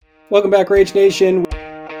Welcome back, Rage Nation.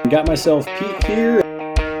 Got myself Pete here.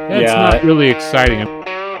 That's not really exciting.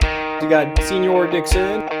 We got Senior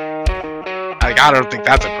Dixon. I don't think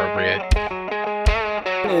that's appropriate.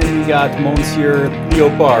 And we got Monsieur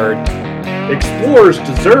Leopard. Explorers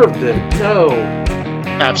deserved it. No.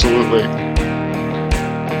 Absolutely.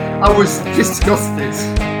 I was disgusted.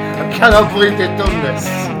 I cannot believe they've done this.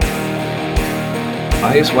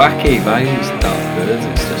 Bayou's wacky, Bayou's not good,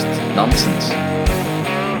 it's just nonsense.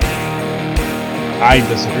 I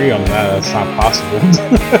disagree on that. That's not possible.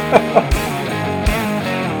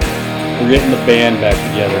 We're getting the band back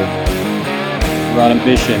together. We're on a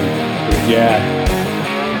mission. Yeah.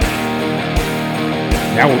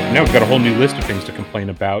 Now we've got a whole new list of things to complain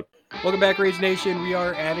about. Welcome back, Rage Nation. We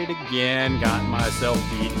are at it again. Got myself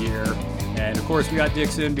Pete here. And of course, we got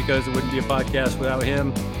Dixon because it wouldn't be a podcast without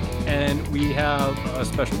him. And we have a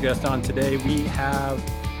special guest on today. We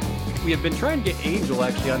have been trying to get Angel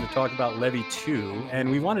actually on to talk about Levy 2, and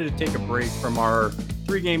we wanted to take a break from our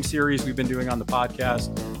 3-game series we've been doing on the podcast.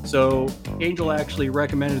 So Angel actually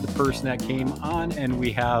recommended the person that came on, and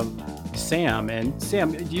we have Sam. And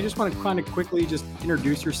Sam, do you just want to kind of quickly just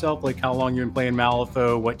introduce yourself, like how long you've been playing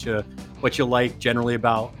Malifaux, what you like generally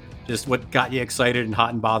about just what got you excited and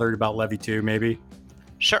hot and bothered about Levy 2, maybe?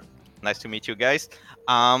 Sure. Nice to meet you guys.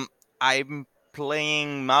 I'm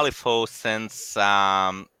playing Malifaux since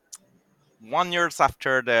 1 year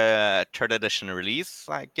after the third edition release,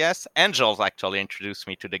 I guess. Angels actually introduced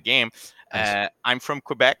me to the game. I'm from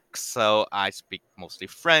Quebec, so I speak mostly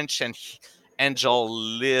French, and Angel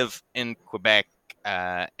live in Quebec,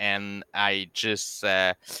 and I just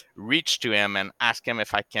reached to him and asked him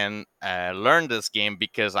if I can learn this game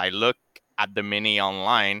because I looked at the mini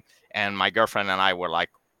online, and my girlfriend and I were like,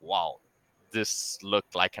 wow, this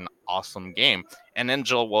looked like an awesome game. And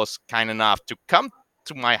Angel was kind enough to come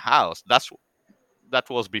to my house. That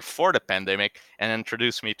was before the pandemic, and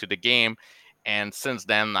introduced me to the game. And since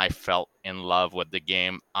then, I fell in love with the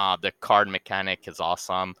game. The card mechanic is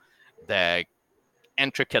awesome. The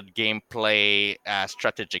intricate gameplay,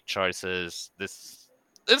 strategic choices. This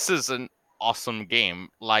is an awesome game.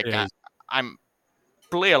 Like I'm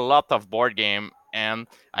play a lot of board game, and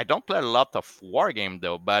I don't play a lot of war game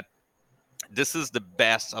though. But this is the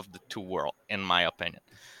best of the two worlds, in my opinion.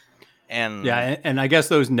 And yeah, and I guess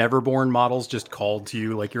those Neverborn models just called to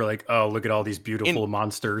you, like you're like, oh, look at all these beautiful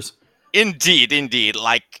monsters. Indeed.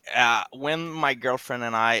 Like when my girlfriend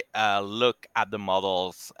and I look at the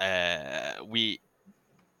models, we,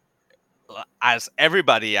 as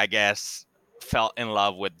everybody, I guess, fell in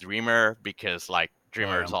love with Dreamer because like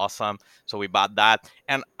Dreamer is awesome. So we bought that,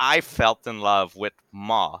 and I felt in love with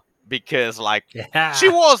Ma because like she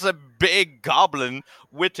was a big goblin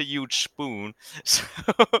with a huge spoon. So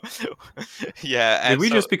yeah. Did we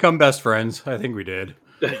just become best friends? I think we did.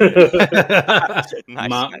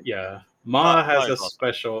 Nice. Ma has a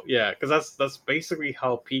special, because that's basically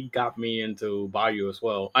how Pete got me into Bayou as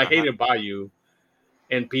well. I hated Bayou,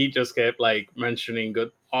 and Pete just kept like mentioning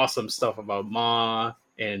awesome stuff about Ma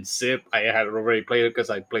and Zip. I had already played it because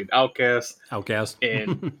I played Outcast.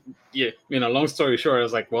 And long story short, I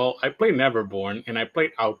was like, well, I played Neverborn and I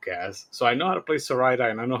played Outcast, so I know how to play Zoraida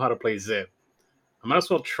and I know how to play Zip. I might as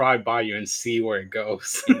well try Bayou and see where it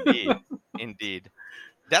goes. Indeed.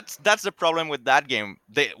 That's the problem with that game.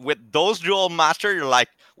 With those dual master, you're like,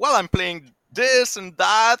 well, I'm playing this and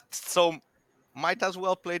that, so might as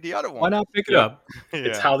well play the other one. Why not pick it up?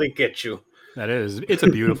 It's how they get you. That is. It's a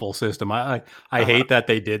beautiful system. I hate that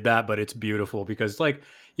they did that, but it's beautiful because, like,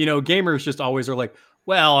 gamers just always are like,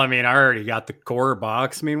 well, I mean, I already got the core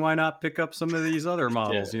box. I mean, why not pick up some of these other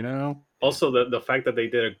models, Also, the fact that they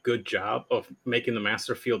did a good job of making the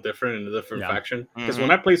master feel different in a different faction. Because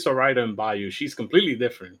when I play Zoraida and Bayou, she's completely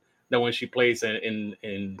different than when she plays in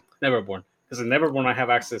Neverborn. Because in Neverborn, I have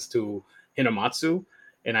access to Hinamatsu,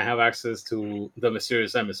 and I have access to the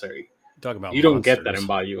Mysterious Emissary. Talk about you don't get that in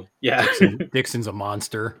Bayou. Yeah, Dixon's a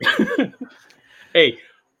monster. Hey,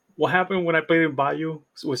 what happened when I played in Bayou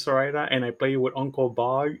with Zoraida and I played with Uncle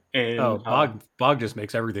Bog? And Bog just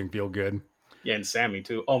makes everything feel good. Yeah, and Sammy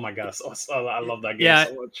too. Oh my gosh, I love that game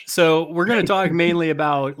so much. So we're going to talk mainly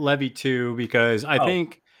about Levy 2 because I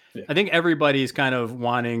think everybody's kind of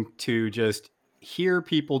wanting to just hear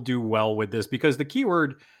people do well with this because the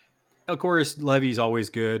keyword, of course, Levy's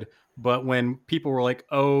always good. But when people were like,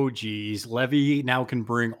 oh, geez, Levy now can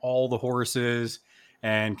bring all the horses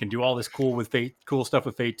and can do all this cool stuff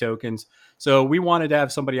with fate tokens. So we wanted to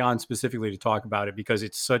have somebody on specifically to talk about it because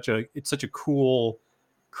it's such a cool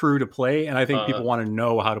crew to play. And I think people want to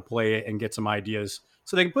know how to play it and get some ideas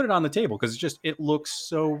so they can put it on the table because it looks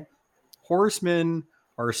so. Horsemen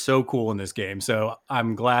are so cool in this game. So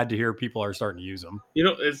I'm glad to hear people are starting to use them.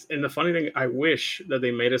 And the funny thing, I wish that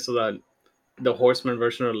they made it so that the Horseman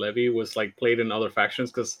version of Levy was like played in other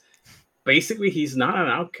factions, because basically he's not an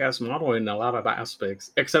outcast model in a lot of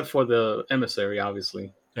aspects, except for the emissary,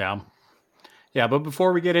 obviously. Yeah, but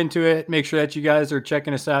before we get into it, make sure that you guys are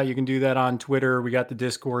checking us out. You can do that on Twitter. We got the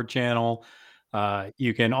Discord channel.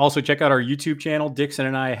 You can also check out our YouTube channel. Dixon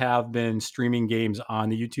and I have been streaming games on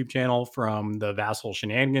the YouTube channel from the Vassal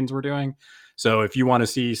shenanigans we're doing. So if you want to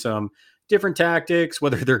see some different tactics,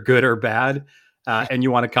 whether they're good or bad, and you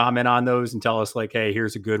want to comment on those and tell us like, hey,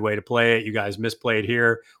 here's a good way to play it. You guys misplayed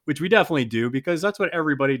here, which we definitely do, because that's what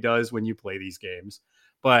everybody does when you play these games.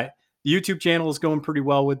 But the YouTube channel is going pretty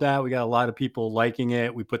well with that. We got a lot of people liking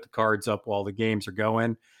it. We put the cards up while the games are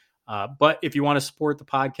going. But if you want to support the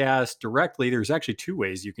podcast directly, there's actually two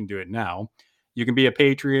ways you can do it now. You can be a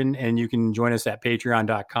patron, and you can join us at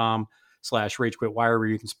patreon.com/RageQuitWire, where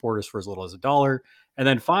you can support us for as little as $1. And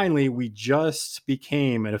then finally, we just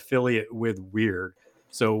became an affiliate with Weird.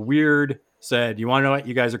 So Weird said, you want to know what?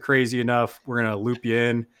 You guys are crazy enough. We're going to loop you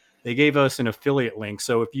in. They gave us an affiliate link.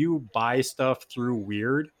 So if you buy stuff through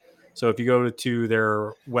Weird, so if you go to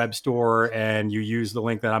their web store and you use the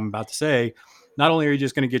link that I'm about to say, not only are you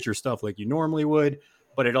just going to get your stuff like you normally would,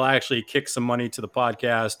 but it'll actually kick some money to the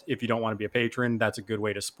podcast. If you don't want to be a patron, that's a good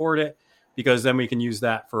way to support it, because then we can use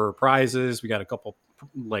that for prizes. We got a couple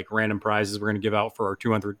like random prizes we're going to give out for our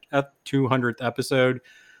 200th episode.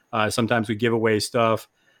 Sometimes we give away stuff,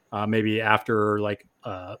 maybe after like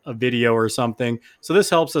a video or something. So this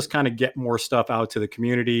helps us kind of get more stuff out to the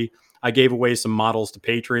community. I gave away some models to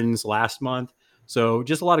patrons last month. So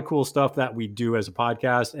just a lot of cool stuff that we do as a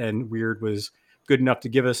podcast, and Weird was good enough to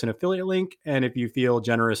give us an affiliate link. And if you feel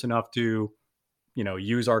generous enough to,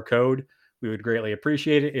 use our code, we would greatly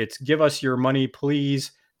appreciate it. It's give us your money,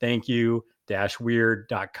 please. Thank you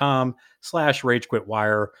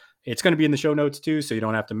weird.com/RageQuitWire. It's going to be in the show notes too, so you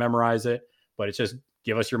don't have to memorize it, but it's just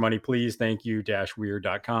give us your money, please. Thank you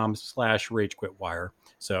weird.com/RageQuitWire.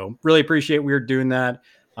 So really appreciate Weird doing that.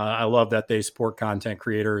 I love that they support content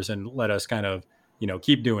creators and let us kind of,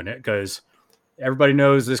 keep doing it, because everybody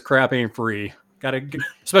knows this crap ain't free.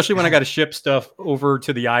 Especially when I got to ship stuff over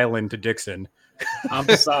to the island to Dixon. I'm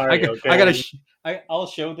sorry. I'll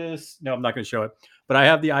show this. No, I'm not going to show it. But I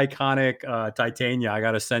have the iconic Titania. I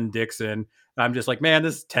got to send Dixon. I'm just like, man,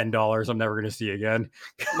 this is $10. I'm never going to see again.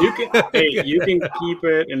 You can keep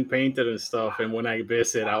it and paint it and stuff. And when I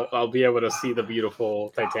visit, I'll be able to see the beautiful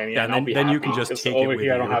Titania. Yeah, and then you can just take over it with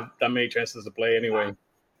here. you. I don't have that many chances to play anyway.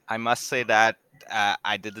 I must say that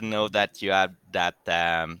I didn't know that you had that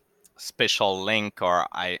special link, or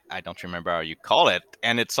I don't remember how you call it.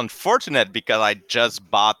 And it's unfortunate because I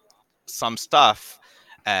just bought some stuff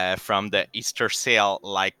from the Easter sale,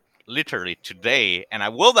 like literally today, and I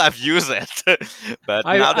will have used it. But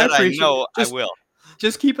now that I know, I will.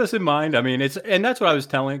 Just keep us in mind. I mean, and that's what I was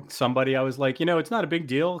telling somebody. I was like, it's not a big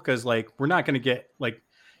deal, because like we're not going to get like,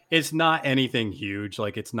 it's not anything huge.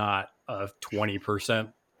 Like it's not a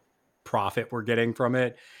 20% profit we're getting from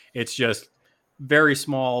it. It's just very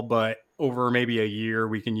small, but over maybe a year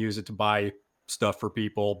we can use it to buy stuff for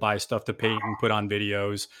people, buy stuff to paint and put on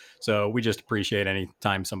videos. So we just appreciate any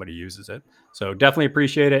time somebody uses it. So definitely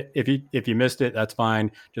appreciate it. If you missed it, that's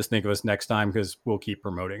fine. Just think of us next time, because we'll keep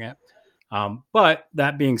promoting it. But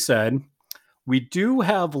that being said, we do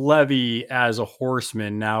have Levy as a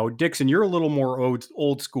horseman now. Dixon, you're a little more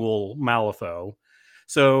old school Malifaux.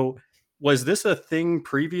 So was this a thing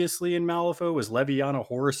previously in Malifaux? Was Levy on a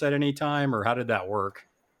horse at any time, or how did that work?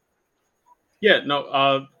 Yeah,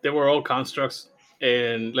 no, they were all constructs,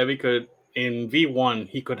 and Levy could, in V1,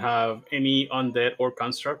 he could have any undead or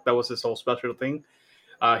construct. That was his whole special thing.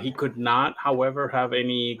 He could not, however, have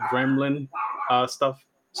any gremlin stuff.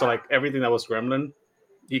 So like everything that was gremlin,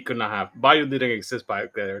 he could not have. Bio didn't exist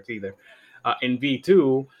back there either. In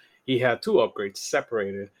V2, he had two upgrades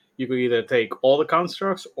separated. You could either take all the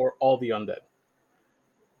constructs or all the undead.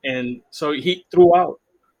 And so he throughout,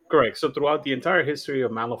 correct. So throughout the entire history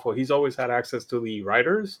of Malifaux, he's always had access to the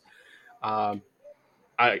riders. We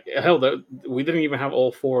didn't even have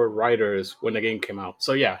all four riders when the game came out.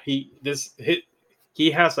 So yeah, he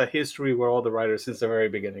has a history with all the riders since the very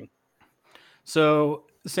beginning. So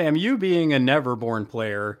Sam, you being a Neverborn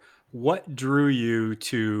player, what drew you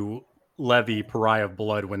to Levy Pariah of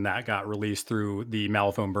Blood when that got released through the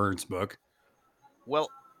Malifaux Burns book? Well,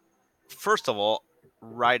 first of all,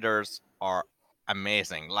 riders are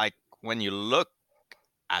amazing. Like when you look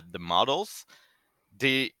at the models,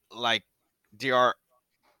 they are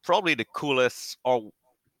probably the coolest, or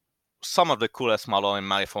some of the coolest model in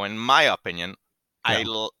Malifaux, in my opinion.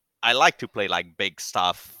 Yeah. I like to play like big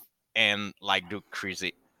stuff and like do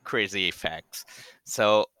crazy effects.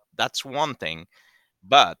 So that's one thing.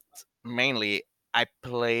 But mainly I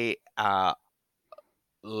play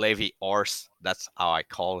Levy Ors, that's how I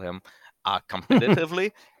call him,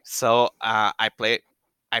 competitively. So I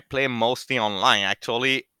play mostly online.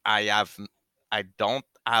 Actually, I don't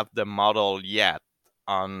have the model yet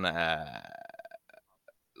on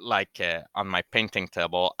on my painting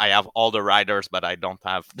table. I have all the riders, but I don't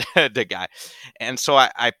have the guy. And so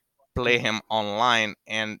I play him online,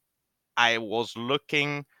 and I was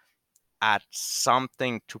looking at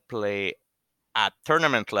something to play at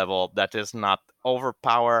tournament level that is not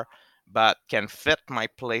overpower but can fit my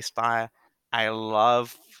playstyle. I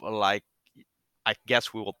love, like, I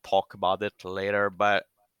guess we will talk about it later, but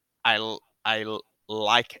I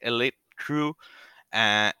like Elite Crew,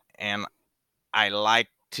 and I like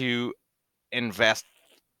to invest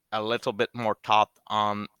a little bit more thought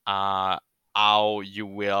on how you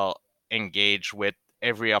will engage with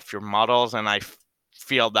every of your models, and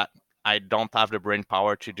feel that I don't have the brain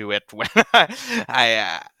power to do it when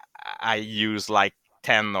I use like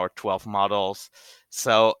 10 or 12 models.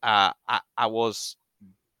 So I was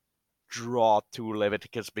drawn to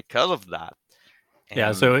Leviticus because of that.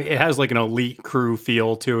 Yeah, so And it has like an elite crew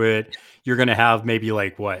feel to it. You're going to have maybe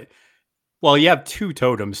like what? Well, you have 2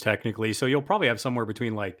 totems technically, so you'll probably have somewhere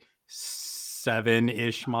between like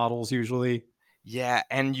 7-ish models usually. yeah,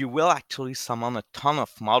 and you will actually summon a ton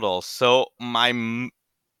of models. So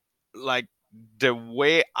like the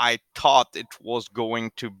way I thought it was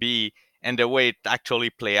going to be and the way it actually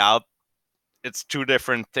play out, it's 2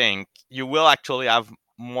 different things. You will actually have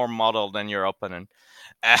more model than your opponent.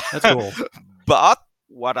 That's cool. But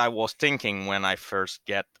what I was thinking when I first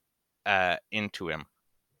get into him.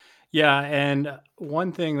 Yeah, and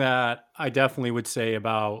one thing that I definitely would say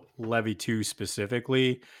about Levy 2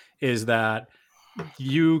 specifically is that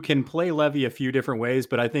you can play Levy a few different ways,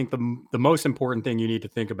 but I think the most important thing you need to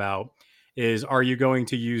think about is, are you going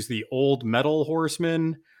to use the old metal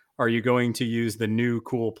horseman? Are you going to use the new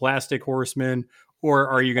cool plastic horseman? Or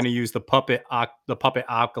are you going to use the puppet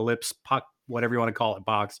apocalypse, whatever you want to call it,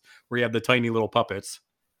 box, where you have the tiny little puppets?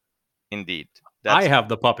 Indeed. I That's have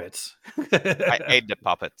the puppets. I ate the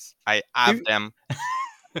puppets. I have Dude. them.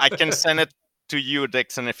 I can send it to you,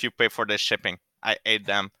 Dixon, if you pay for the shipping. I ate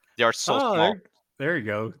them. They are so Oh, small. there you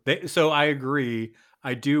go. So I agree.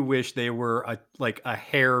 I do wish they were like a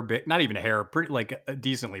hair bit, not even a hair, pretty like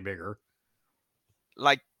decently bigger.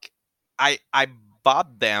 Like I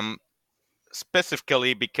bought them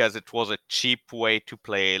specifically because it was a cheap way to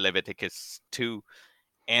play Leviticus 2,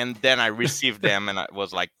 and then I received them and I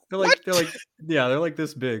was like, "What?" Yeah, they're like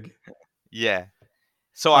this big. Yeah.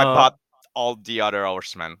 So I Uh, bought all the other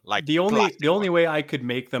horsemen, like the plastic only ones. way I could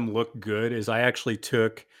make them look good is I actually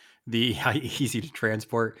took the easy to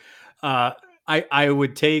transport. Uh, I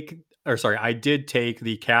would take, or sorry, I did take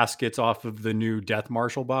the caskets off of the new Death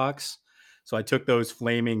Marshal box. So I took those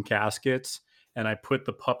flaming caskets and I put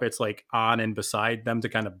the puppets like on and beside them to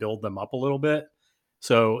kind of build them up a little bit.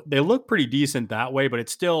 So they look pretty decent that way, but it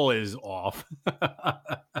still is off.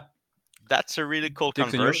 That's a really cool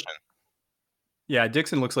Dixon, conversion. yeah,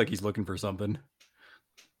 Dixon looks like he's looking for something.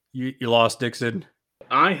 You lost Dixon.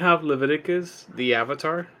 I have Leviticus, the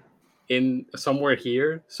Avatar, in somewhere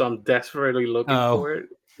here, so I'm desperately looking Oh, for it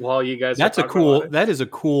while you guys are talking about it. that is a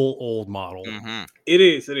cool old model. Hmm. It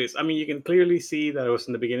is, it is. I mean, you can clearly see that it was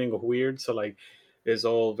in the beginning of Weird, so like it's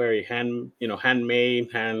all very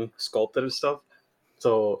handmade, hand sculpted and stuff.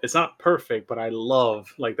 So it's not perfect, but I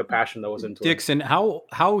love like the passion that was into it. Dixon,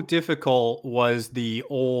 how difficult was the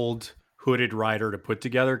old hooded rider to put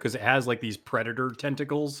together? Because it has like these predator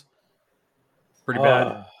tentacles. Pretty bad.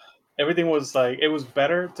 Oh, everything was like it was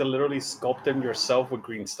better to literally sculpt them yourself with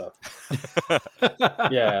green stuff.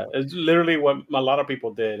 Yeah, it's literally what a lot of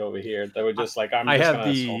people did over here. They were just like, I'm I just have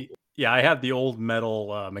gonna sculpt it. I have the old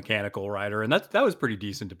metal mechanical rider, and that was pretty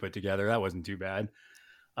decent to put together. That wasn't too bad.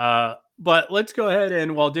 But let's go ahead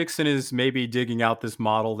and while Dixon is maybe digging out this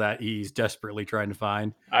model that he's desperately trying to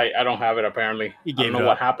find, I don't have it apparently. he I don't gave know it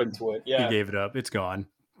what up. happened to it. He Yeah. gave it up. It's gone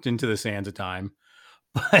into the sands of time.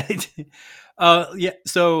 But yeah,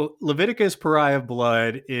 so Leviticus Pariah of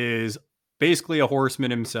Blood is basically a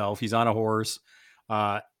horseman himself. He's on a horse.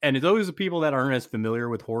 And those people that aren't as familiar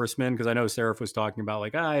with horsemen, because I know Seraph was talking about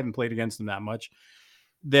like, I haven't played against them that much.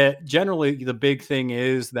 That generally the big thing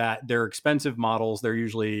is that they're expensive models. They're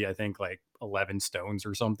usually, I think, like 11 stones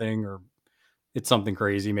or something, or it's something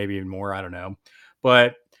crazy, maybe even more. I don't know.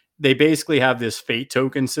 But they basically have this fate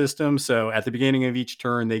token system. So at the beginning of each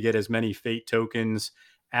turn, they get as many fate tokens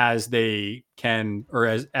as they can, or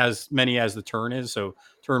as many as the turn is. So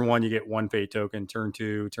turn 1 you get 1 fate token, turn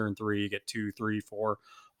 2, turn 3 you get 2, 3, 4,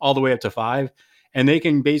 all the way up to 5. And they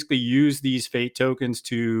can basically use these fate tokens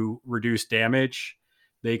to reduce damage.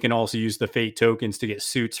 They can also use the fate tokens to get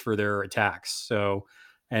suits for their attacks. So,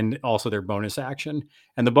 and also their bonus action.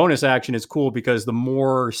 And the bonus action is cool because the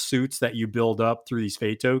more suits that you build up through these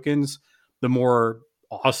fate tokens, the more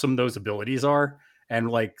awesome those abilities are. And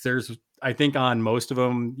like there's, I think on most of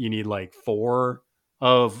them you need like 4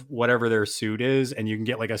 of whatever their suit is, and you can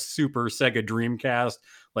get like a super Sega Dreamcast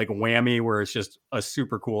like whammy where it's just a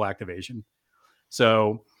super cool activation.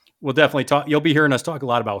 So we'll definitely talk. You'll be hearing us talk a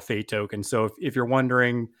lot about fate tokens. So if you're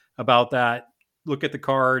wondering about that, look at the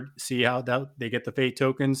card, see how that they get the fate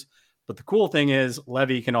tokens. But the cool thing is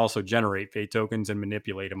Levy can also generate fate tokens and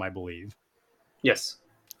manipulate them, I believe. Yes.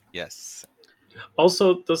 Yes.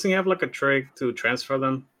 Also, doesn't he have like a trick to transfer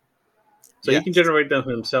them? So he can generate them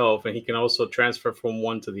himself, and he can also transfer from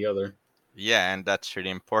one to the other. Yeah, and that's really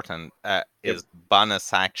important. Is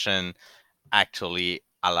bonus action actually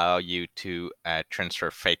allow you to transfer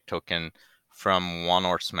fate token from one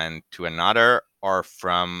horseman to another, or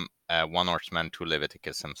from one horseman to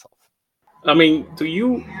Leveticus himself? I mean, do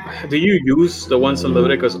you use the ones in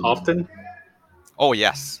Leviticus often? Oh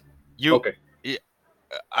yes, you. Okay.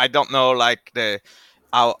 I don't know, like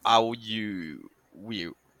how we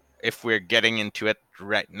if we're getting into it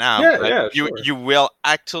right now, but sure. you will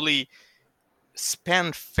actually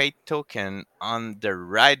spend fate token on the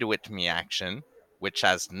ride with me action, which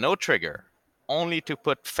has no trigger, only to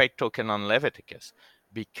put fate token on Leviticus,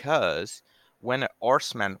 because when a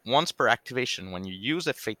horseman, once per activation, when you use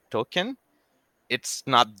a fate token, it's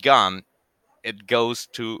not gone, it goes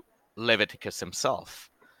to Leviticus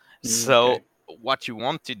himself. So what you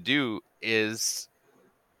want to do is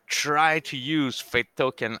try to use fate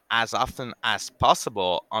token as often as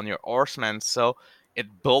possible on your horseman, so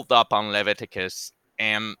it build up on Leviticus,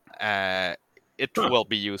 and it will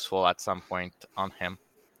be useful at some point on him.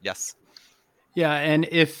 Yes. Yeah, and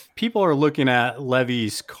if people are looking at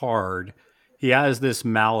Levy's card, he has this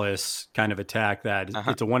malice kind of attack that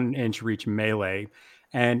it's a 1-inch reach melee,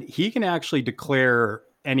 and he can actually declare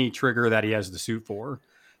any trigger that he has the suit for.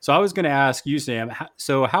 So I was going to ask you, Sam,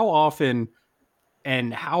 so how often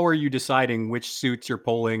and how are you deciding which suits you're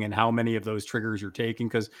pulling and how many of those triggers you're taking?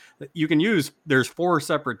 Because you can use, there's 4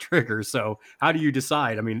 separate triggers. So how do you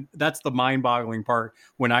decide? I mean, that's the mind-boggling part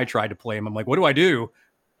when I try to play him. I'm like, what do I do?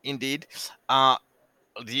 Indeed.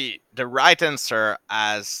 The right answer,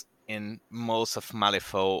 as in most of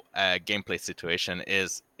Malifaux gameplay situation,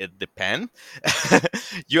 is it depends.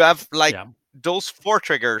 You have like those 4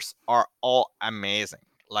 triggers are all amazing.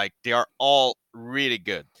 Like they are all really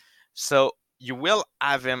good. So you will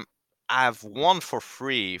have one for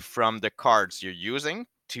free from the cards you're using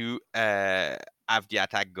to have the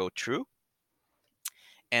attack go through.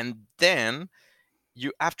 And then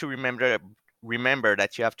you have to remember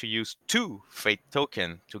that you have to use 2 fate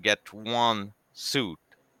token to get 1 suit.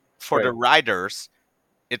 For the riders,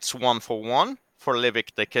 it's 1 for 1. For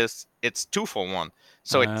Leviticus, it's 2 for 1.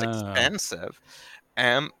 So it's expensive.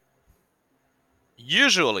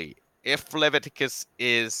 Usually, if Leviticus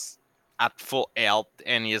is at full health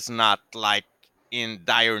and is not like in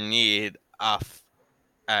dire need of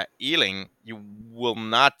healing, you will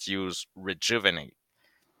not use rejuvenate.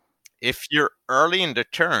 If you're early in the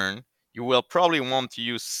turn, you will probably want to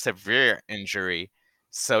use severe injury,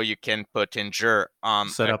 so you can put injure on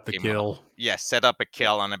set up the kill. Model. Yeah, set up a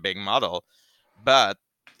kill on a big model. But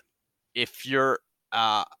if you're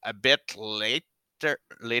a bit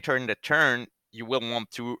later in the turn, you will want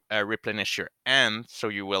to replenish your end, so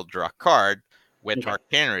you will draw a card with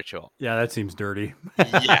Arcane Ritual. Yeah, that seems dirty.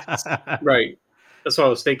 Yes. Right. That's what I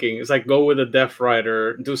was thinking. It's like go with a Death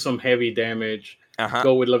Rider, do some heavy damage.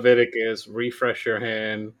 Go with Leviticus, refresh your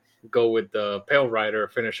hand. Go with the Pale Rider,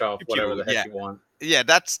 finish off whatever the heck you want. Yeah,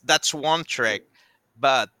 that's one trick.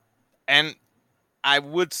 But and I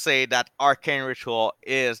would say that Arcane Ritual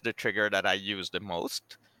is the trigger that I use the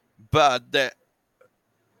most. But the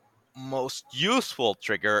most useful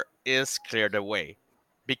trigger is Clear the Way,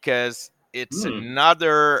 because it's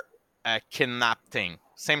another kidnap thing.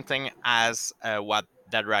 Same thing as what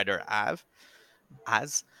Dead Rider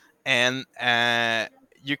has. And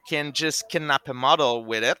you can just kidnap a model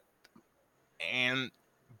with it and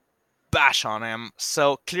bash on him.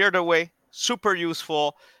 So Clear the Way, super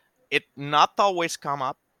useful. It not always come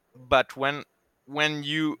up, but when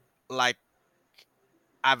you like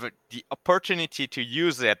have the opportunity to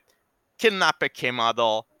use it, kidnap a K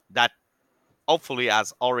model that hopefully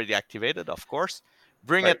has already activated, of course,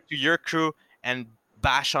 bring it to your crew and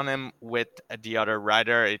bash on him with the other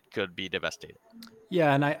rider, it could be devastating.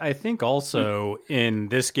 Yeah, and I think also in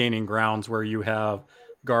this gaining grounds where you have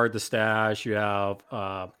guard the stash, you have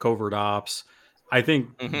covert ops, I think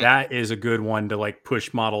Hmm. that is a good one to like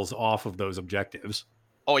push models off of those objectives.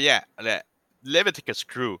 Oh yeah, the Leviticus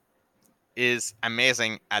crew is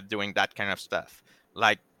amazing at doing that kind of stuff.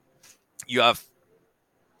 Like you have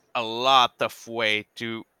a lot of way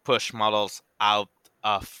to push models out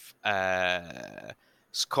of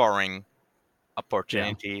scoring Yeah.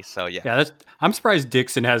 opportunity. So yeah, Yeah, I'm surprised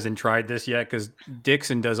Dixon hasn't tried this yet because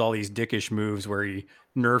Dixon does all these dickish moves where he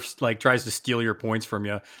nerfs like tries to steal your points from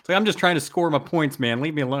you. It's like I'm just trying to score my points, man.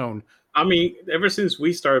 Leave me alone. I mean, ever since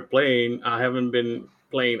we started playing, I haven't been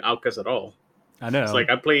playing Outcast at all. I It's know. like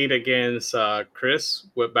I played against Chris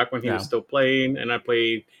back when he was Yeah. still playing, and I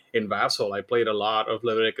played in Vassal. I played a lot of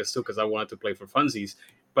Leviticus too because I wanted to play for funsies.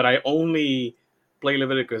 But I only play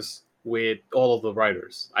Leviticus with all of the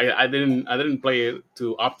writers. I didn't play it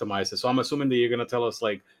to optimize it. So I'm assuming that you're gonna tell us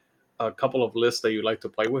like a couple of lists that you like to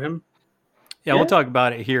play with him. Yeah, we'll talk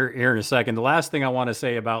about it here in a second. The last thing I want to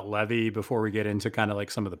say about Levy before we get into kind of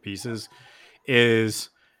like some of the pieces is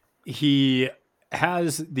he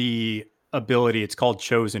has the ability, it's called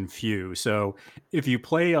chosen few. So if you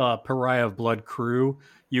play a Pariah of Blood crew,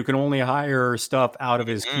 you can only hire stuff out of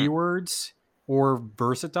his Mhm. keywords or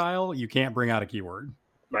versatile. You can't bring out a keyword.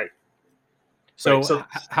 Right. Right. So So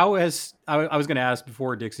how has I was going to ask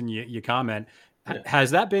before Dixon, you comment, yeah.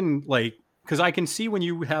 has that been like, because I can see when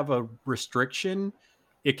you have a restriction,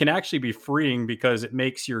 it can actually be freeing because it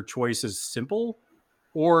makes your choices simple,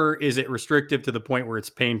 or is it restrictive to the point where it's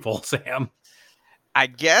painful, Sam? I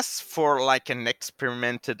guess for like an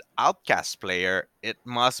experimented outcast player, it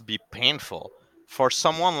must be painful. For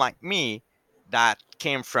someone like me that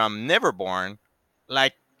came from Neverborn,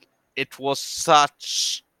 like it was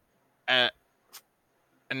such a,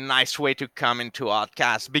 a nice way to come into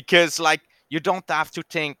outcast because like you don't have to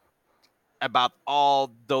think about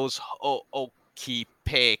all those key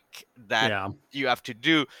pick that Yeah. you have to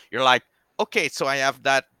do. You're like, okay, so I have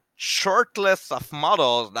that short list of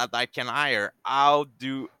models that I can hire. How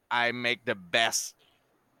do I make the best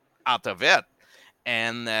out of it?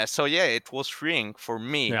 And so yeah, it was freeing for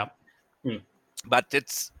me, Yeah. Hmm. but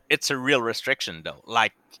it's a real restriction though.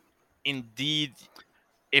 Like indeed,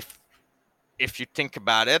 if you think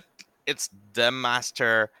about it, it's the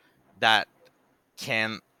master that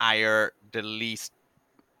can hire the least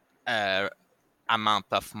uh, amount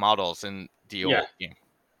of models in the Yeah. whole game.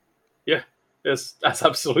 Yeah. That's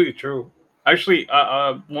absolutely true. Actually,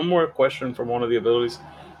 one more question from one of the abilities,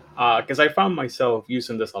 because I found myself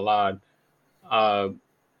using this a lot. Uh,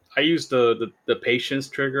 I use the patience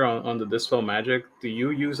trigger on the Dispel Magic. Do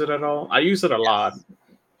you use it at all? I use it a lot. Yes.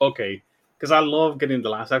 Okay, because I love getting the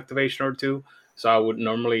last activation or two. So I'll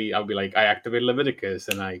be like I activate Leviticus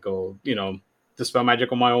and I go Dispel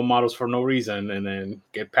Magic on my own models for no reason and then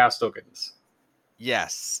get pass tokens.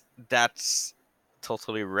 Yes, that's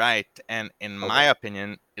totally right. And in my Okay.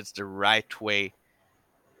 opinion, it's the right way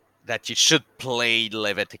that you should play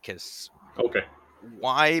Leviticus. Okay.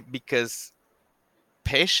 Why? Because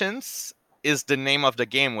patience is the name of the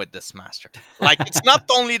game with this master. Like it's not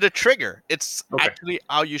only the trigger, it's Okay. actually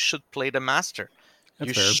how you should play the master. That's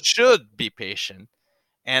You fair. should be patient.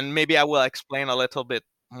 And maybe I will explain a little bit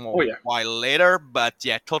Oh more yeah. why later, but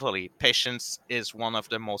yeah, totally. Patience is one of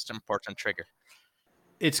the most important trigger.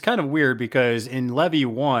 It's kind of weird because in Levy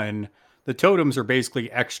 1, the totems are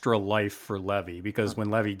basically extra life for Levy because when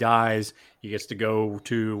Levy dies, he gets to go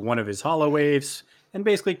to one of his hollow waves and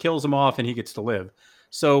basically kills him off and he gets to live.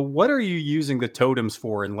 So, what are you using the totems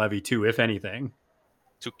for in Levy 2, if anything?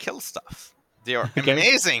 To kill stuff. They are Okay.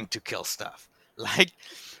 amazing to kill stuff. Like,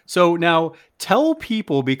 So, now tell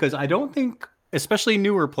people because I don't think, especially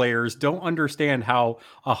newer players, don't understand how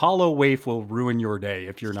a hollow wave will ruin your day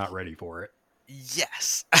if you're not ready for it.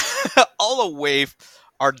 yes, all the wave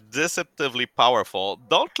are deceptively powerful.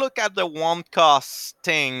 Don't look at the one cost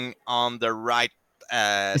thing on the right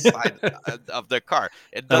side of the car.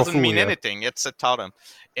 It That'll doesn't fool mean you. anything. It's a totem.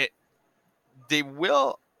 It, they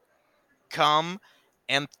will come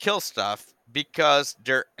and kill stuff because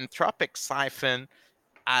their entropic siphon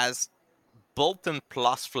has bolt-in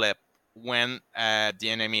plus flip when the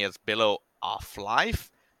enemy is below off life.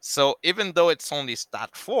 So even though it's only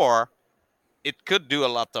stat 4, it could do a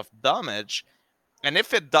lot of damage. And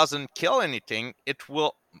if it doesn't kill anything, it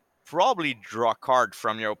will probably draw a card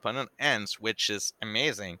from your opponent ends, which is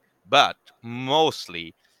amazing. But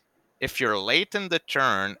mostly, if you're late in the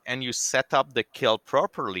turn and you set up the kill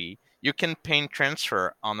properly, you can pain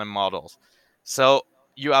transfer on the models. So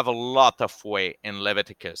you have a lot of way in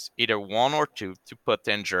Leviticus, either one or two, to put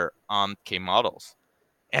injure on key models.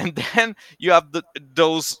 and then you have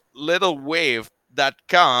those little waves that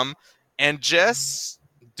come and just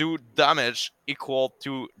do damage equal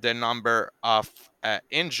to the number of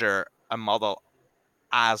injure a model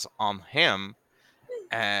has on him,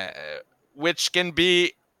 uh, which can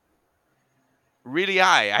be really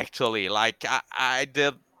high actually. Like I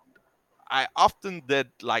often did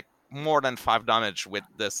like more than 5 damage with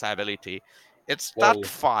this ability. It's Whoa. stat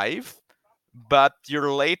 5, but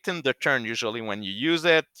you're late in the turn usually when you use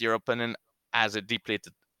it. Your opponent has a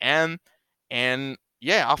depleted N, and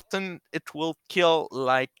yeah, often it will kill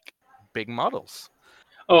like big models.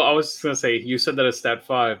 Oh, I was just gonna say you said that it's stat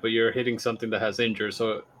 5, but you're hitting something that has injure.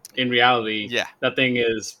 So in reality, Yeah, that thing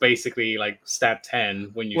is basically like stat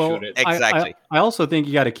 10 when you shoot Well, it. exactly. I also think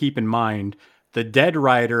you got to keep in mind the Dead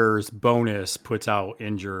Rider's bonus puts out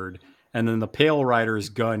injured, and then the Pale Rider's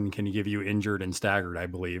gun can give you injured and staggered, I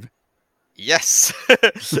believe. Yes,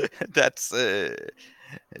 that's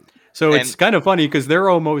So it's and kind of funny because they're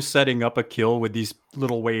almost setting up a kill with these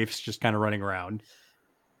little waifs just kind of running around.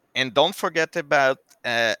 and don't forget about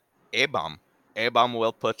A-bomb. A-bomb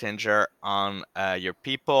will put injure on your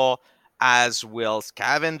people, as will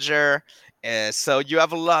scavenger. So you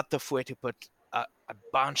have a lot of way to put a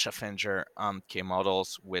bunch of injure on K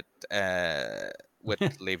models with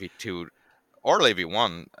Levy 2 or Levy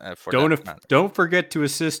 1 for that matter. Don't forget to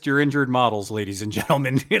assist your injured models, ladies and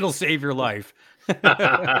gentlemen. It'll save your life.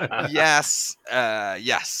 Yes,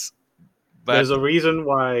 yes. But There's a reason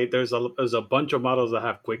why there's a bunch of models that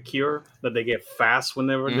have quick cure that they get fast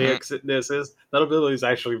whenever they mhm, exit this is that ability is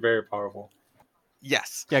actually very powerful.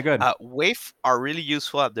 yes, Yeah, good. wave are really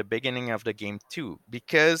useful at the beginning of the game too,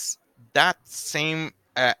 because that same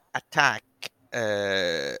attack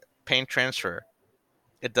pain transfer,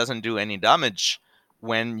 it doesn't do any damage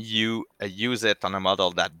when you use it on a model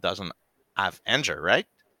that doesn't have injure, right?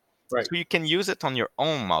 Right. So you can use it on your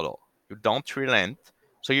own model. You don't relent.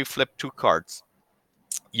 So you flip 2 cards.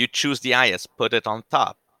 You choose the highest, put it on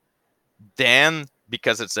top. Then,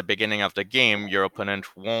 because it's the beginning of the game, your opponent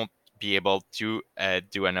won't be able to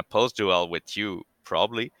do an opposed duel with you,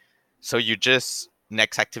 probably. So you just,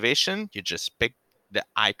 next activation, you just pick the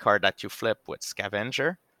I card that you flip with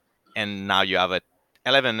Scavenger, and now you have a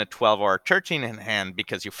 11, a 12, or a 13 in hand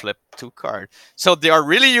because you flip 2 cards. So they are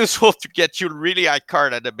really useful to get you really high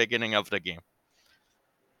card at the beginning of the game.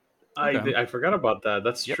 Okay. I forgot about that.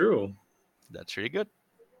 That's Yep. true. That's really good.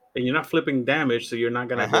 And you're not flipping damage, so you're not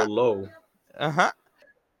gonna go Uh-huh. low. Uh-huh.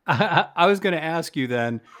 I was going to ask you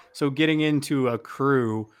then. So, getting into a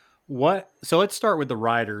crew, what? So, let's start with the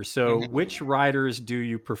riders. So, Mhm. which riders do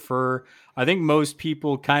you prefer? I think most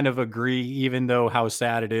people kind of agree, even though how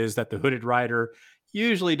sad it is that the hooded rider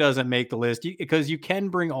usually doesn't make the list because you can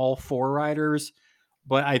bring all 4 riders.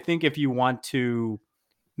 But I think if you want to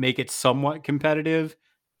make it somewhat competitive,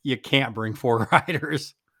 you can't bring 4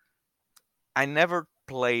 riders. I never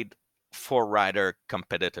played for Rider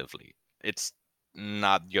competitively. It's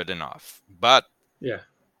not good enough. But Yeah.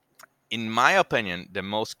 in my opinion, the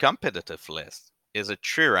most competitive list is a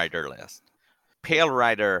 3 rider list. Pale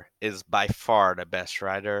Rider is by far the best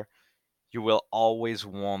rider. You will always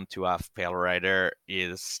want to have Pale Rider.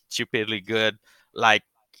 Is stupidly good. Like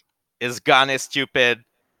his gun is stupid,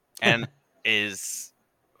 and is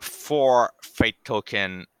 4 fate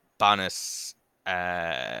token bonus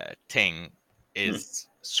thing Hmm. is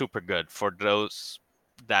super good. For those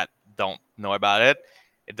that don't know about it,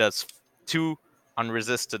 it does 2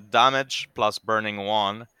 unresisted damage plus burning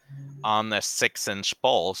 1 on a 6-inch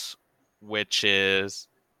pulse, which is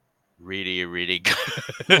really, really good.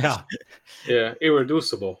 Yeah. Yeah.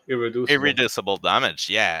 Irreducible. Irreducible. Irreducible damage,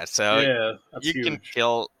 yeah. So Yeah, that's you can huge.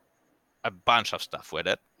 kill a bunch of stuff with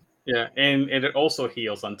it. Yeah, and it also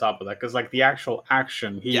heals on top of that because like the actual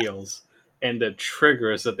action Yeah. heals, and the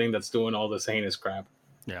trigger is the thing that's doing all this heinous crap.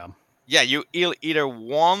 Yeah. Yeah, you heal either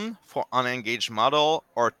 1 for unengaged model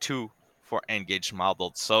or 2 for engaged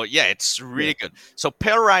model. So yeah, it's really Yeah. good. So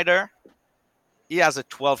Pale Rider, he has a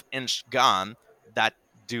 12-inch gun that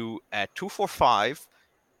do a 2 for 5,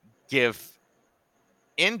 give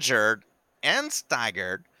injured and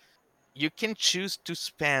staggered. You can choose to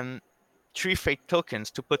spend 3 fate tokens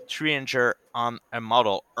to put 3 injure on a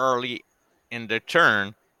model early in the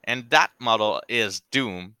turn, and that model is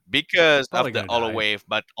doomed because Probably of the going to auto die. wave,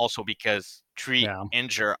 but also because 3 Yeah.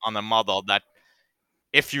 injure on a model that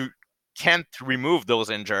if you can't remove those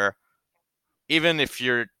injure, even if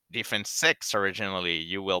you're defense 6 originally,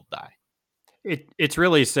 you will die. It's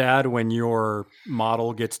really sad when your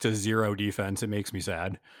model gets to 0 defense. It makes me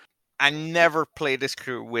sad. I never played this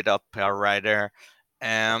crew without Pale Rider.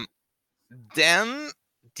 Then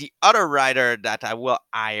the other rider that I will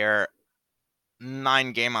hire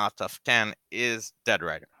 9 game out of 10 is Dead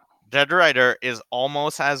Rider. Dead Rider is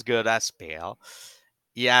almost as good as Pale.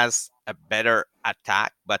 He has a better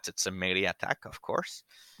attack, but it's a melee attack, of course.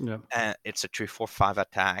 Yeah. It's a 3-4-5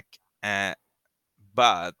 attack.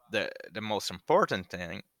 But the most important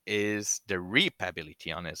thing is the reap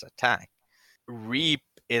ability on his attack. Reap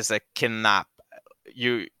is a kidnap.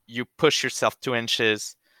 You push yourself 2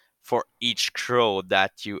 inches for each crow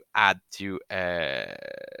that you add to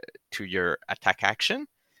your attack action.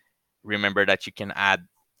 Remember that you can add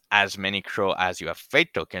as many crow as you have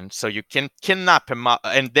fate tokens, so you can kidnap a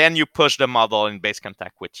and then you push the model in base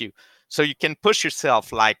contact with you. So you can push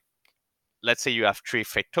yourself, like, let's say you have 3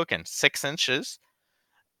 fate tokens, 6 inches,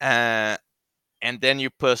 and then you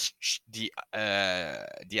push the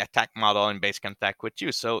attack model in base contact with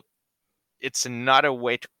you. So it's another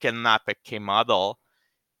way to kidnap a K model.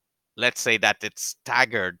 Let's say that it's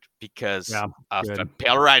staggered because of a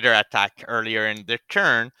Pale Rider attack earlier in the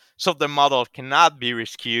turn, so the model cannot be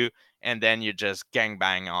rescued, and then you just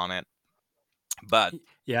gangbang on it. But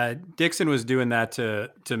yeah, Dixon was doing that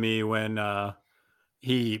to me when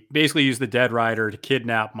he basically used the Dead Rider to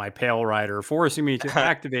kidnap my Pale Rider, forcing me to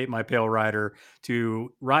activate my Pale Rider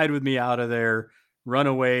to ride with me out of there, run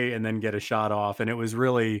away, and then get a shot off. And it was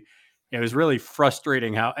really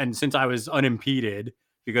frustrating how, and since I was unimpeded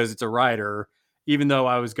because it's a rider, even though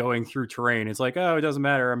I was going through terrain, it's like, oh, it doesn't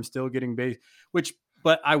matter. I'm still getting base,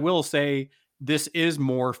 but I will say this is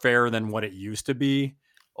more fair than what it used to be.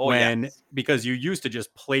 Because you used to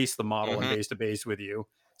just place the model in base to base with you.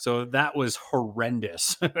 So that was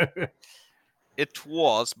horrendous. It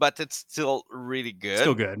was, but it's still really good.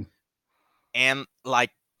 Still good. And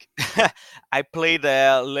like, I played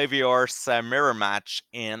Levior's mirror match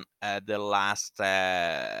in the last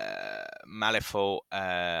Malifaux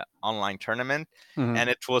online tournament, and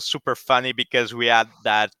it was super funny because we had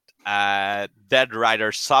that Dead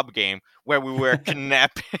Rider sub game where we were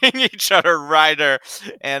kidnapping each other rider,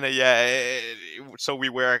 and so we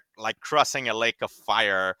were like crossing a lake of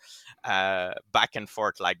fire back and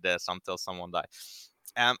forth like this until someone died.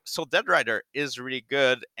 So Dead Rider is really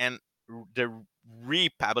good, and the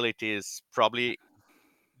reap ability is probably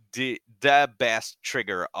the best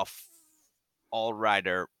trigger of all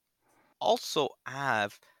rider. Also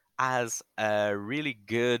have as a really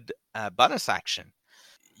good bonus action.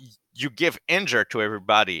 You give injure to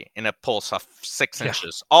everybody in a pulse of 6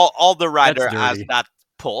 inches. All the rider has that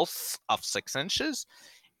pulse of 6 inches,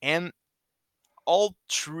 and all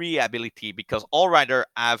 3 ability, because all rider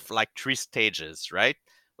have like 3 stages, right?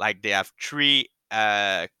 Like they have 3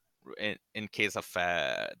 in case of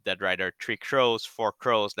Dead Rider, 3 crows, 4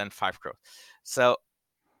 crows, then 5 crows. So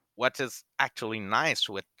what is actually nice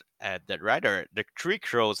with Dead Rider, the 3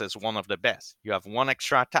 crows is one of the best. You have 1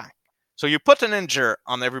 extra attack. So you put an injure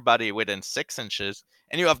on everybody within 6 inches,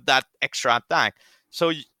 and you have that extra attack.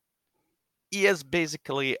 So he is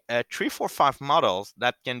basically 3-4-5 models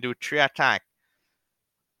that can do 3 attack.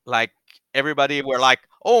 Like, everybody were like,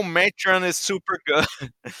 oh, Matron is super good.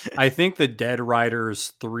 I think the Dead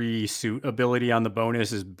Rider's 3 suit ability on the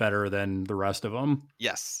bonus is better than the rest of them.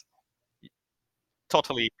 Yes.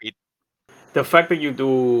 Totally, Pete. The fact that you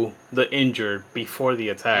do the injured before the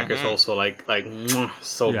attack is also like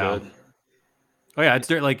so good. Oh yeah, it's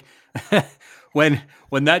like when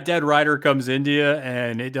that Dead Rider comes into you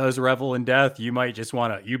and it does revel in death, you might just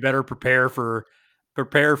you better prepare for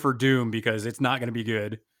doom, because it's not going to be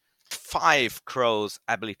good. 5 crows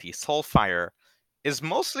ability, Soulfire, is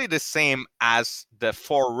mostly the same as the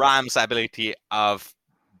 4 rams ability of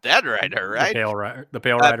Dead Rider, right? The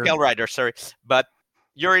Pale Rider. Pale Rider, sorry. But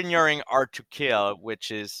you're ignoring R to kill,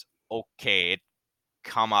 which is okay. It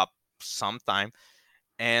come up sometime.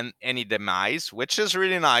 And any demise, which is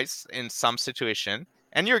really nice in some situation.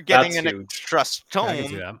 And you're getting an extra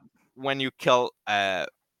stone when you kill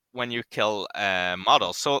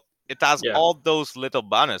models. So it has all those little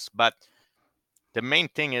bonus, but the main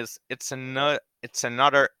thing is it's another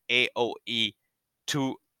AOE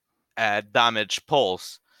to damage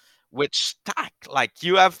pulse, which stack. Like,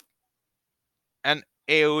 you have an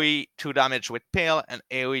AOE 2 damage with Pale, and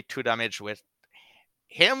AOE 2 damage with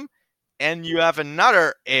him, and you have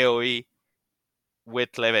another AOE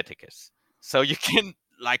with Leveticus. So you can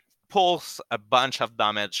like pulse a bunch of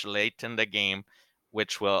damage late in the game,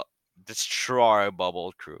 which will destroy a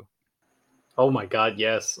bubble crew. Oh my god,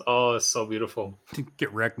 yes. Oh, it's so beautiful.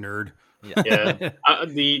 Get wrecked, nerd. Yeah.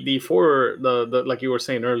 The 4 the like you were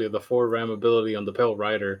saying earlier, the 4 ram ability on the Pale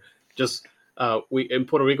Rider, just we in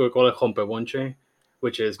Puerto Rico we call it Jompebonche,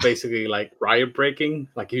 which is basically like riot breaking.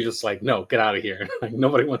 Like he's just like, no, get out of here. Like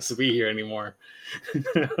nobody wants to be here anymore.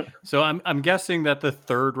 So I'm guessing that the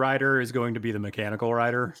third rider is going to be the mechanical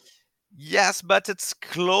rider. Yes, but it's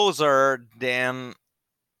closer than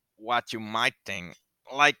what you might think.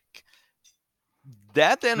 Like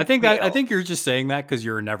that and I think you're just saying that because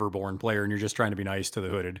you're a Neverborn player and you're just trying to be nice to the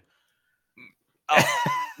hooded.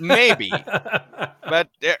 Maybe, but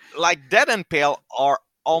like Dead and Pale are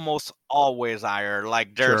almost always higher.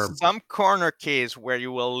 Like there's Sure. some corner case where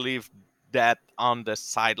you will leave that on the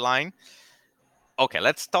sideline. Okay,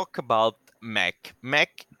 let's talk about Mech.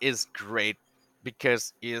 Mech is great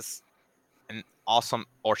because is an awesome,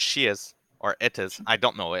 or she is, or it is. I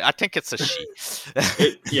don't know. I think it's a she.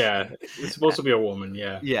 It's supposed to be a woman.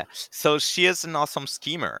 Yeah. Yeah. So she is an awesome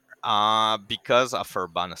schemer because of her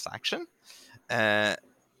bonus action.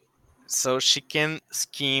 So she can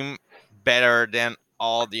scheme better than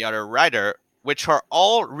all the other rider, which are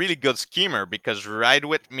all really good schemer because Ride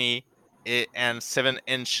With Me and 7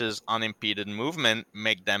 inches unimpeded movement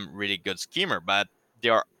make them really good schemer, but they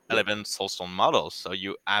are 11 soulstone models, so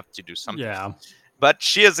you have to do something. Yeah. But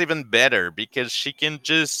she is even better because she can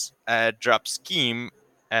just drop scheme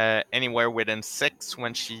anywhere within 6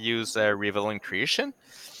 when she uses Revealing Creation,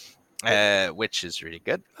 which is really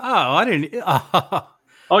good. Oh, I didn't.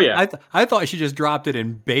 Oh yeah. I thought she just dropped it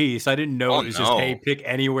in base. I didn't know Oh, it was just, hey, no. pick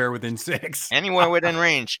anywhere within 6. Anywhere within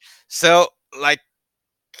range. So, like,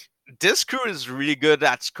 this crew is really good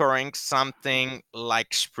at scoring something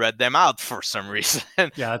like Spread Them Out for some reason. Yeah,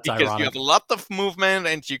 that's because ironic. you have a lot of movement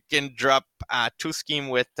and you can drop 2 scheme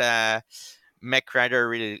with Mech Rider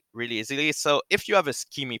really, really easily. So, if you have a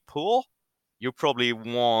schemy pool, you probably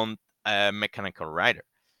want a Mechanical Rider.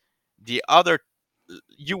 The other,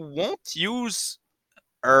 you won't use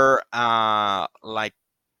her,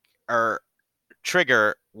 her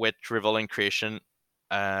trigger with Revealing Creation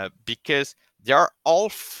because they are all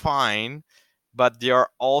fine, but they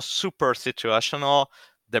are all super situational.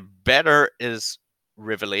 The better is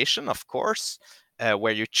Revelation, of course,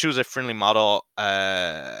 where you choose a friendly model,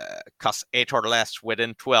 costs 8 or less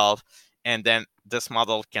within 12, and then this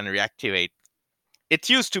model can reactivate. It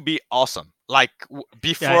used to be awesome. Like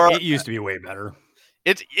before, Yeah, it used to be way better.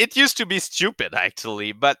 it used to be stupid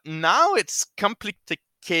actually, but now it's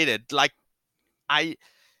complicated. Like I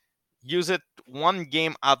use it 1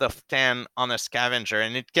 game out of 10 on a scavenger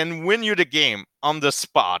and it can win you the game on the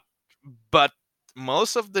spot. But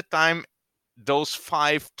most of the time, those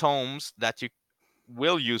 5 tomes that you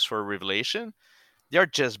will use for Revelation, they're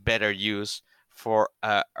just better used for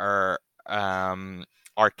our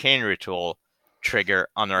Arcane Ritual trigger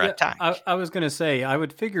on our attack. I was going to say, I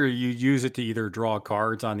would figure you'd use it to either draw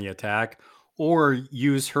cards on the attack or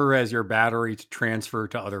use her as your battery to transfer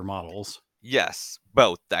to other models. Yes,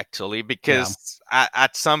 both actually, because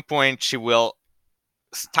at some point she will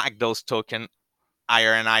stack those tokens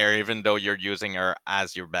higher and higher, even though you're using her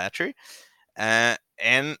as your battery.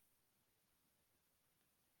 And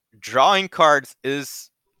drawing cards is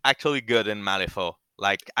actually good in Malifaux.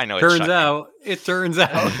 Like, I know it turns out.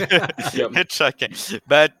 It's shocking.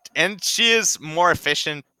 And she is more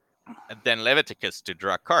efficient than Leveticus to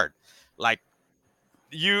draw a card. Like,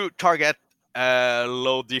 you target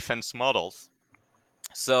low defense models.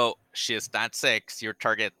 So she is stat 6, you're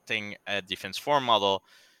targeting a defense 4 model,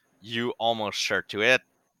 you almost sure to hit.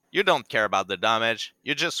 You don't care about the damage,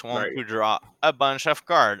 you just want to draw a bunch of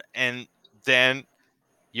cards, and then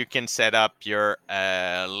you can set up your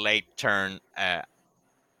late turn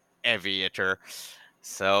aviator.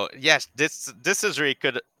 So yes, this is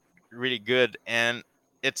really good, and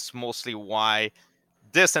it's mostly why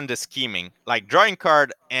this and the scheming, like drawing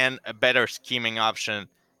card and a better scheming option,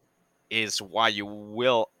 is why you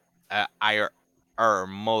will hire her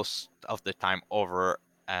most of the time over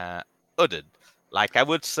Hooded. Like I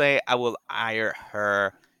would say, I will hire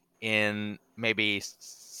her in maybe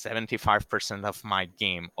 75% of my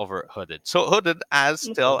game over Hooded. So Hooded has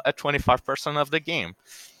still a 25% of the game.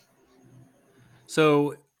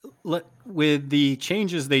 So with the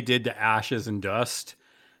changes they did to Ashes and Dust,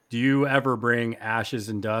 do you ever bring Ashes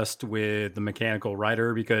and Dust with the Mechanical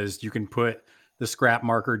Rider? Because you can put the scrap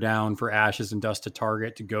marker down for Ashes and Dust to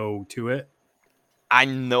target to go to it. I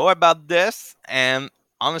know about this, and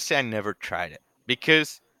honestly, I never tried it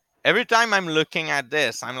because every time I'm looking at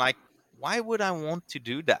this, I'm like, why would I want to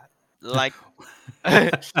do that? Like,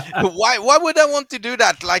 why would I want to do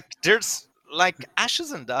that? Like, there's like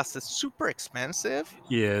Ashes and Dust is super expensive.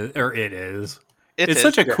 Yeah, or it is. It's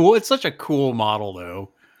such a cool model though.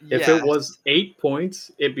 If it was 8 points,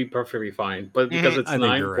 it'd be perfectly fine. But because it's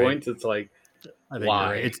 9 points, it's like, I think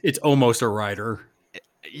why? Right. It's almost a rider.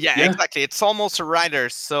 Yeah, exactly. It's almost a rider.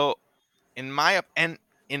 So, in my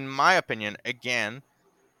opinion, again,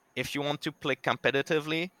 if you want to play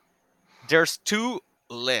competitively, there's two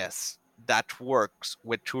lists that works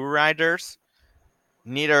with two riders.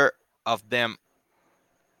 Neither of them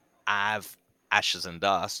have ashes and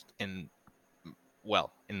dust in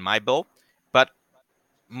my build, but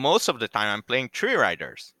most of the time I'm playing three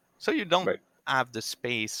riders, so you don't have the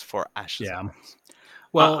space for ashes and dust.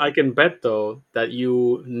 Well, I can bet though that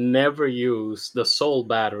you never use the soul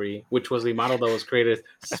battery, which was the model that was created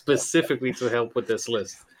specifically to help with this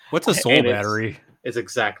list. What's a soul battery? It's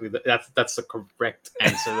exactly that's the correct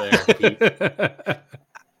answer there, Pete.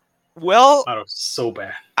 Well, that was so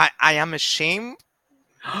bad. I am ashamed,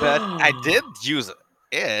 but I did use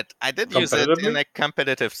it. I did use it in a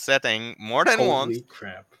competitive setting more than once. Holy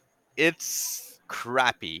crap! It's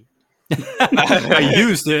crappy. I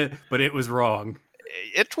used it, but it was wrong.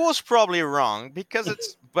 It was probably wrong because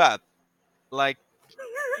it's bad. Like,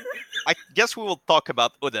 I guess we will talk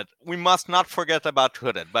about Hooded. We must not forget about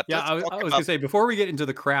Hooded. But yeah, I was going to say, before we get into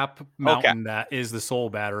the crap mountain that is the soul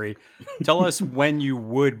battery, tell us when you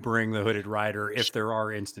would bring the Hooded Rider if there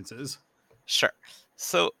are instances. Sure.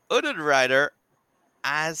 So Hooded Rider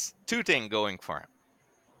has two things going for him.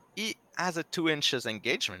 He has a 2 inches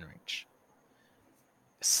engagement range.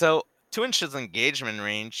 So 2 inches engagement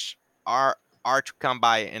range are to come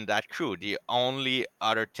by in that crew. The only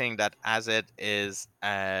other thing that has it is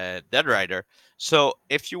Dead Rider. So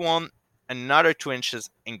if you want another 2 inches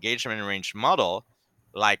engagement range model,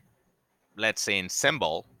 like let's say in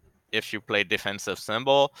Symbol, if you play defensive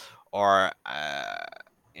Symbol, or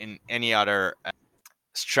in any other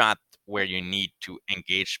strat where you need to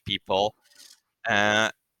engage people,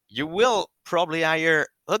 you will probably hire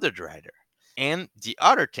Hooded Rider. And the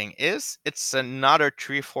other thing is, it's another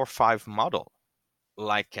 3-4-5 model,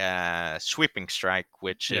 like Sweeping Strike,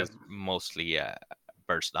 which is mostly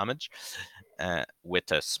burst damage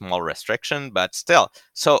with a small restriction, but still.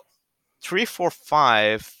 So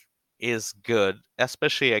 3-4-5 is good,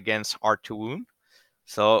 especially against R2 wound.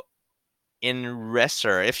 So in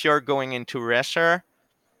Wresser, if you're going into Wresser,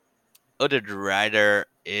 Hooded Rider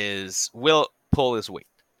will pull his weight.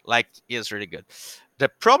 Like, is really good. The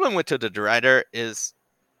problem with Hooded Rider is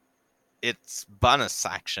its bonus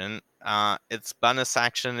action. Its bonus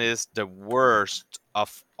action is the worst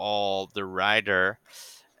of all the rider.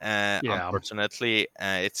 Unfortunately,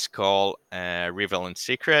 it's called Reveal in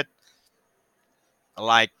Secret.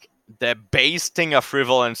 Like, the base thing of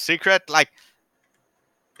Reveal in Secret, like,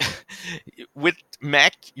 with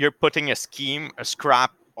mech, you're putting a scheme, a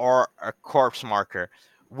scrap, or a corpse marker.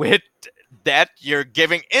 With that, you're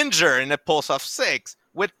giving injure in a pulse of 6.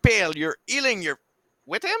 With Pale, you're healing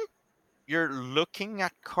with him. You're looking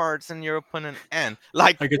at cards in your opponent end.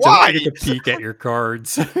 Like, why? I get to peek at your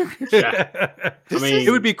cards. I mean, it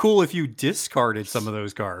would be cool if you discarded some of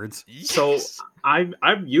those cards. So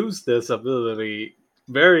I've used this ability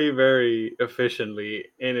very, very efficiently,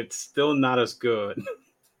 and it's still not as good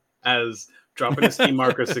as dropping a scheme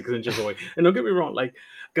marker 6 inches away. And don't get me wrong, like,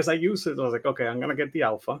 because I used it, I was like, okay, I'm gonna get the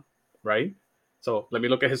alpha, right? So let me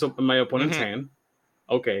look at my opponent's hand.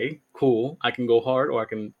 Okay, cool. I can go hard, or I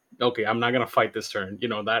can. Okay, I'm not gonna fight this turn. You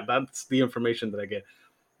know, that's the information that I get.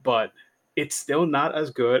 But it's still not as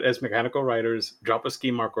good as Mechanical Riders. Drop a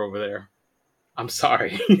scheme marker over there. I'm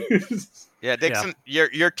sorry. Yeah, Dixon,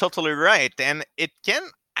 you're totally right, and it can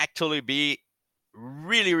actually be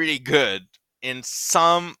really, really good in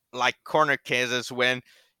some like corner cases when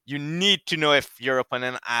you need to know if your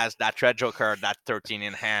opponent has that red joker, that 13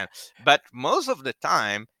 in hand. But most of the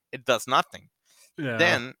time, it does nothing. Yeah.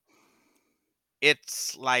 Then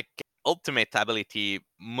it's like ultimate ability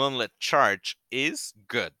Moonlit Charge is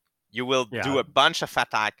good. You will do a bunch of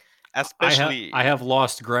attack, especially. I have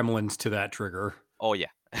lost gremlins to that trigger. Oh yeah,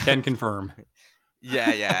 can confirm.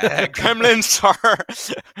 Yeah. Gremlins are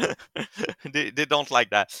they don't like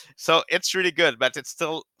that. So it's really good, but it's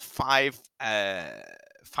still 5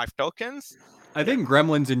 tokens. I think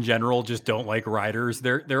gremlins in general just don't like riders.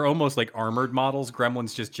 They're almost like armored models.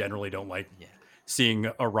 Gremlins just generally don't like seeing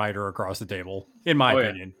a rider across the table, in my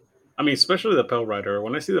opinion. I mean, especially the Pale Rider.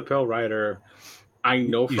 When I see the Pale Rider, I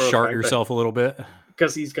know you shart yourself a little bit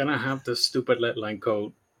because he's gonna have the stupid let line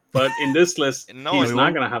code. But in this list, he's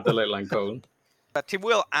not gonna have the let line code. But he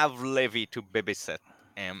will have Levy to babysit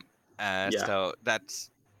him. So that's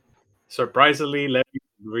surprisingly Levy's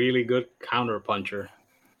really good counter puncher.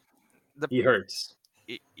 He hurts.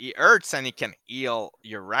 He hurts, and he can heal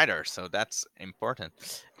your rider, so that's important.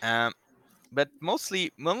 But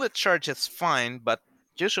mostly Moonlit Charge is fine, but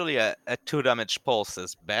usually a 2 damage pulse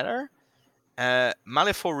is better.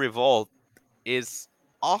 Malifaux Revolt is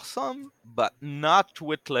awesome, but not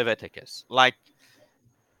with Leveticus. Like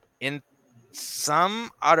in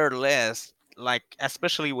some other lists, like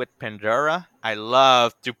especially with Pandora, I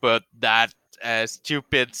love to put that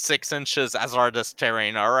stupid 6 inches hazardous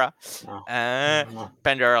terrain aura.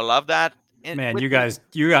 Pandora love that. Man,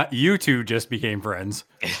 you two just became friends.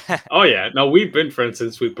 Oh yeah, no, we've been friends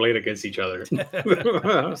since we played against each other.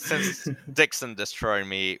 Since Dixon destroyed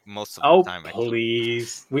me most of Oh the time, actually.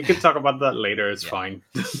 please, we can talk about that later. It's fine.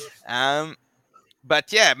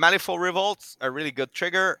 But yeah, Malifaux Revolt's a really good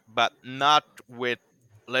trigger, but not with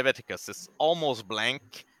Leveticus. It's almost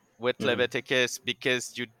blank with Leveticus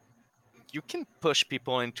because you can push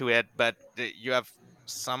people into it, but you have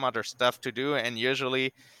some other stuff to do, and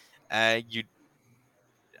usually you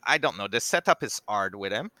I don't know, the setup is hard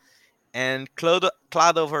with him. And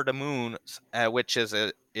Cloud Over the Moon, which is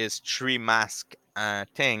 3 mask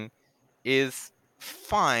thing, is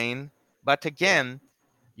fine, but again,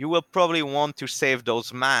 you will probably want to save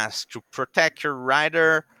those masks to protect your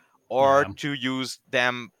rider or to use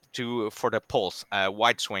them for the pulse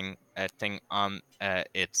wide swing thing on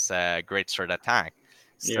its great sword attack.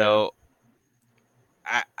 So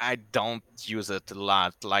I don't use it a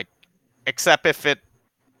lot, like except if it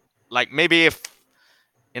like maybe if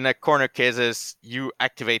in a corner cases you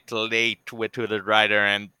activate late with the rider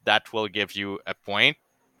and that will give you a point.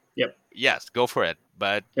 Yep. Yes, go for it.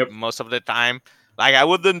 But most of the time, like I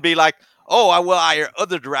wouldn't be like, oh, I will hire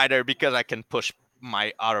other rider because I can push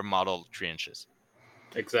my other model 3 inches.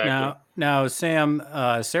 Exactly. Now, Sam,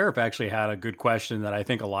 Seraph actually had a good question that I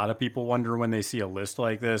think a lot of people wonder when they see a list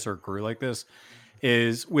like this or crew like this.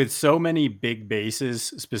 Is with so many big bases,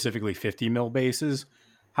 specifically 50 mil bases,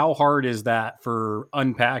 how hard is that for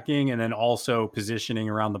unpacking and then also positioning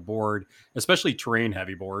around the board, especially terrain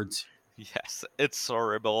heavy boards? Yes, it's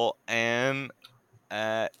horrible. And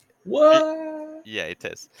what? Yeah, it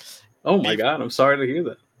is. Oh my god, I'm sorry to hear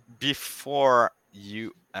that. Before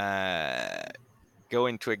you go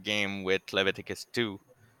into a game with Leveticus 2,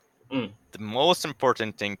 the most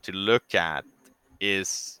important thing to look at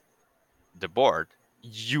is the board.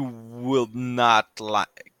 You will not like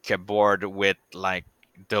a board with like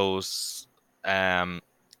those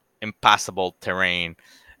impassable terrain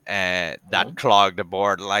that clog the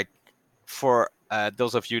board. Like for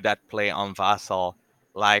those of you that play on Vassal,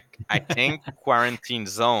 like I think Quarantine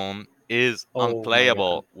Zone is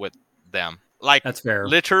unplayable with them. Like that's fair.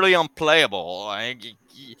 Literally unplayable. Like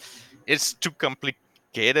it's too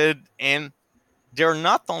complicated, and they're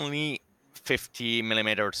not only 50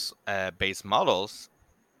 millimeters base models.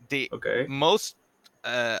 The most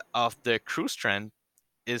of the crew strength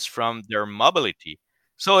is from their mobility.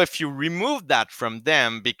 So if you remove that from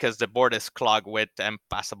them because the board is clogged with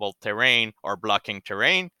impassable terrain or blocking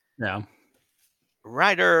terrain,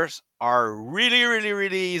 riders are really, really,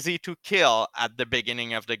 really easy to kill at the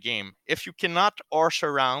beginning of the game. If you cannot horse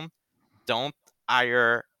around, don't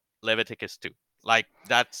hire Leveticus 2. Like,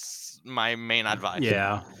 that's my main advice.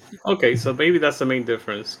 Yeah. Okay, so maybe that's the main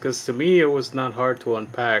difference. Because to me, it was not hard to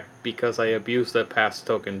unpack because I abused that pass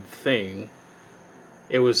token thing.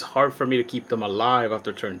 It was hard for me to keep them alive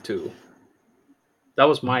after turn 2. That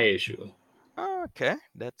was my issue. Okay,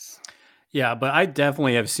 that's... Yeah, but I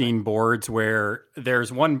definitely have seen boards where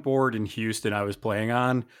there's one board in Houston I was playing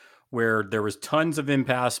on where there was tons of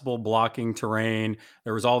impassable blocking terrain.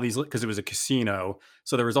 There was all these, because it was a casino.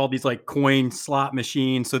 So there was all these like coin slot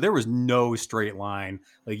machines. So there was no straight line.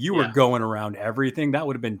 Like you were going around everything. That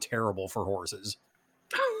would have been terrible for horses.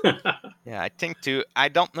 Yeah, I think too. I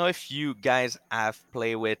don't know if you guys have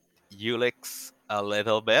played with Ulix a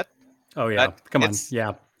little bit. Oh yeah, come on.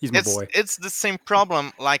 Yeah, he's my boy. It's the same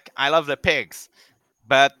problem. Like I love the pigs,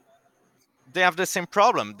 but they have the same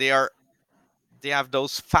problem. They have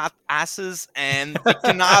those fat asses and they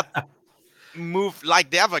cannot move. Like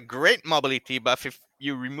they have a great mobility, but if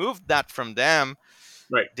you remove that from them,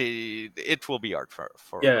 right, it will be hard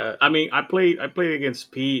for. Yeah, I mean, I played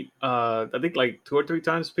against Pete. I think like 2 or 3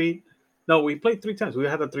 times, Pete. No, we played 3 times. We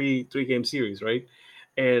had a three game series, right?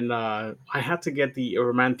 And I had to get the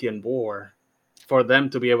Eremantian boar for them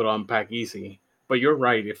to be able to unpack easy. But you're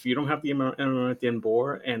right. If you don't have the Eremantian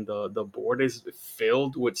boar and the board is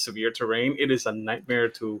filled with severe terrain, it is a nightmare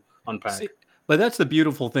to unpack. See, but that's the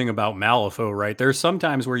beautiful thing about Malifaux, right? There's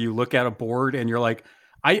sometimes where you look at a board and you're like,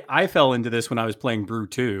 I fell into this when I was playing Brew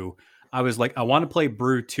 2. I was like, I want to play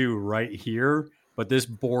Brew 2 right here, but this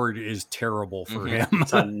board is terrible for him.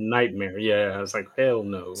 It's a nightmare. Yeah, I was like, hell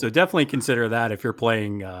no. So definitely consider that if you're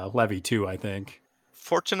playing Levy 2, I think.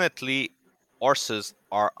 Fortunately, horses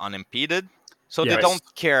are unimpeded, so they don't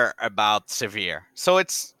care about severe. So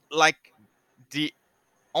it's like the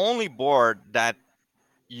only board that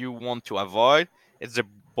you want to avoid is the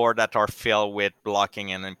board that are filled with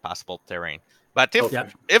blocking and impassable terrain. But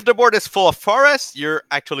if the board is full of forests, you're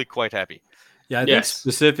actually quite happy. Yeah, I think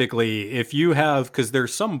specifically if you have, because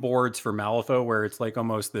there's some boards for Malifaux where it's like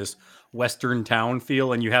almost this Western town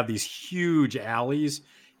feel, and you have these huge alleys.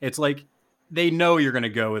 It's like they know you're going to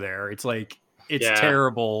go there. It's like it's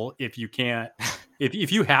terrible if you can't.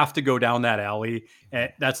 If you have to go down that alley,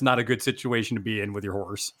 that's not a good situation to be in with your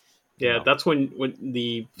horse. Yeah, that's when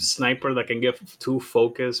the sniper that can get 2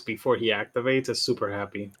 focus before he activates is super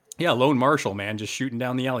happy. Yeah, Lone Marshal, man, just shooting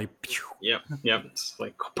down the alley. Yep. It's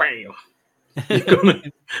like, bam.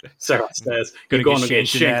 Sarah says, you're going to get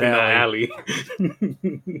shanked in the alley.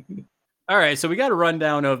 All right, so we got a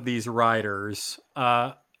rundown of these riders.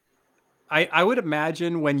 I would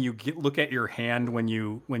imagine when you look at your hand, when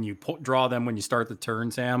you draw them, when you start the turn,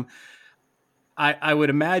 Sam, I would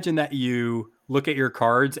imagine that you look at your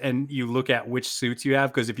cards and you look at which suits you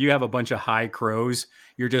have, because if you have a bunch of high crows,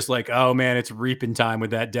 you're just like, oh man, it's reaping time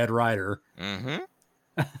with that dead rider.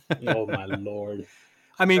 Oh my lord.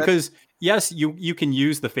 I mean, because yes, you can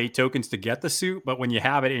use the fate tokens to get the suit, but when you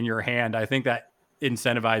have it in your hand, I think that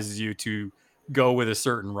incentivizes you to go with a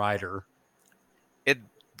certain rider. It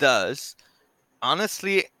does.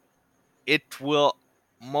 Honestly, it will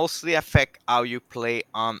mostly affect how you play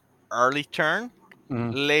on early turn.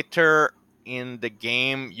 Later in the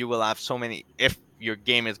game, you will have so many. If your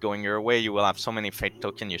game is going your way, you will have so many fate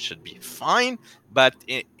tokens, you should be fine. But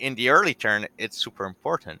in the early turn, it's super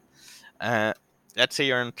important. Let's say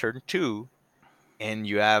you're on turn 2 and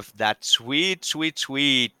you have that sweet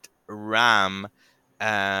ram,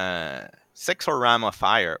 6 or ram of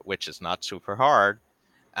fire, which is not super hard.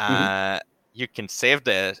 You can save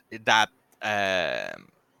that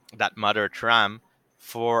mother ram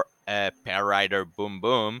for a Pariah boom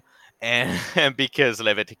boom, and because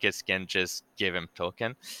Leveticus can just give him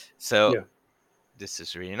token. So this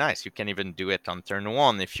is really nice. You can even do it on turn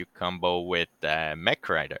 1 if you combo with Mech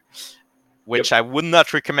Rider, which I would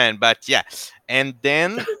not recommend, but yeah. And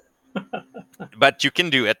then, but you can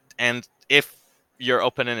do it. And if your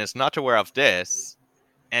opponent is not aware of this,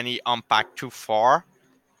 and he unpacked too far,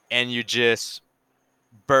 and you just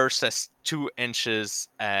burst as 2 inches,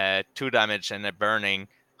 2 damage and a burning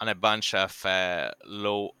on a bunch of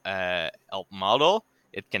low health model,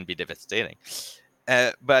 it can be devastating.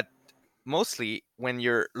 But mostly when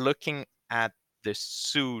you're looking at the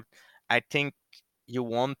suit, I think you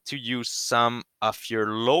want to use some of your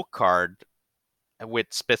low card with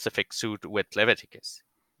specific suit with Leveticus.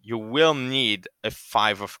 You will need a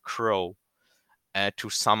 5 of Crow to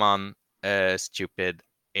summon a stupid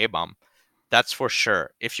A-bomb. That's for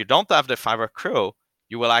sure. If you don't have the 5 of Crow,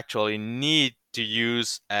 you will actually need to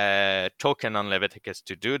use a token on Leveticus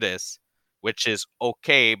to do this, which is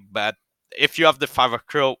okay. But if you have the 5 of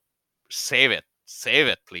Crow, save it. Save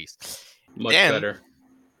it, please. Much better.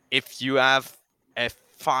 If you have a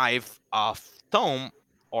 5 of Tome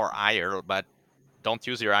or higher, but don't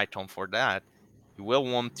use your eye tome for that, you will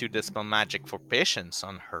want to dispel magic for patience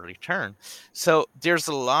on early turn. So there's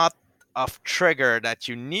a lot of trigger that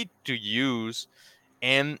you need to use,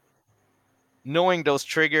 and knowing those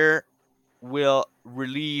trigger will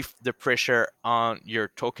relieve the pressure on your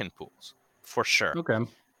token pools for sure. Okay.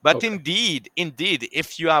 But indeed,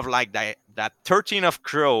 if you have like that 13 of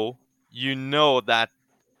Crow, you know that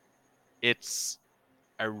it's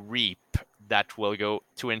a reap that will go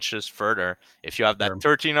 2 inches further. If you have that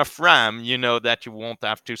 13 of Ram, you know that you won't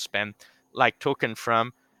have to spend like token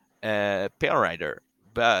from Pale Rider.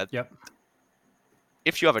 But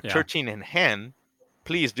if you have a 13 in hand,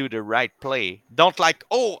 please do the right play. Don't like,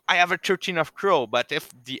 oh, I have a 13 of Crow, but if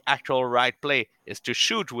the actual right play is to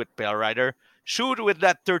shoot with Pale Rider, shoot with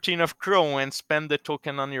that 13 of Crow and spend the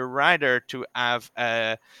token on your rider to have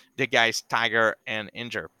the guy stagger and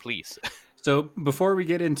injure, please. So before we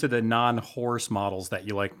get into the non-horse models that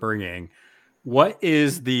you like bringing, what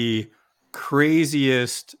is the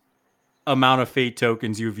craziest amount of fate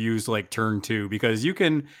tokens you've used like turn 2? Because you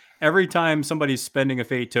can, every time somebody's spending a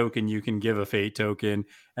fate token, you can give a fate token,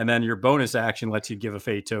 and then your bonus action lets you give a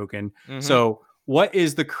fate token. So what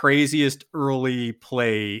is the craziest early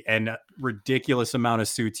play and ridiculous amount of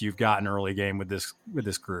suits you've got in early game with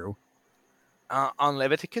this crew? On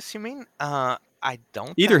Leveticus, you mean? I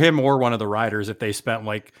don't. Either him or one of the riders, if they spent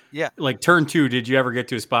like turn 2, did you ever get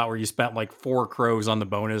to a spot where you spent like 4 crows on the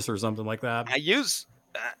bonus or something like that?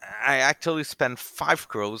 I actually spent 5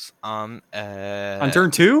 crows on turn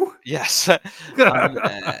 2. Yes,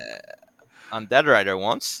 on Dead Rider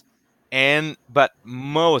once, but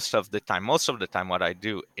most of the time, what I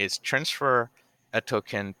do is transfer a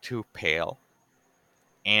token to Pale,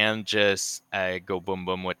 and just go boom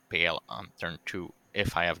boom with Pale on turn 2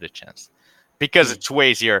 if I have the chance, because it's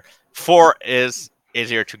way easier. 4 is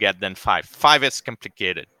easier to get than 5. 5 is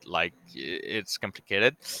complicated, like it's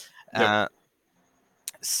complicated.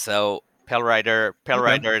 So Pale Rider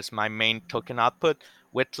is my main token output.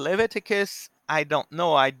 With Leveticus, I don't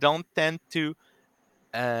know. I don't tend to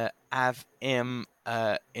have him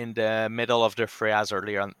in the middle of the fray as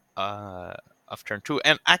early on of turn 2.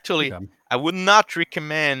 And actually, I would not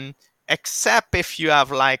recommend, except if you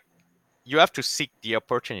have you have to seek the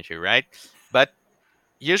opportunity, right? But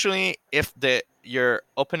usually, if your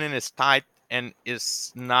opening is tight and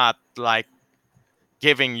is not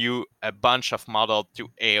giving you a bunch of model to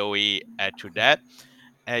AoE to that,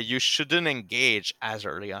 you shouldn't engage as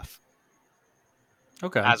early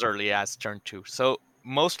as turn 2. So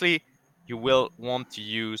mostly you will want to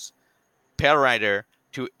use Pale Rider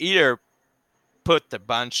to either put a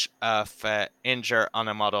bunch of injure on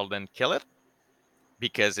a model then kill it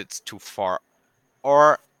because it's too far,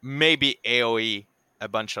 or maybe AoE a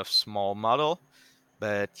bunch of small model.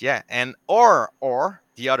 But yeah, and or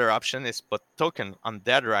the other option is put token on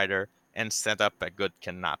Dead Rider and set up a good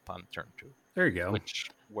kidnap on turn 2. There you go. Which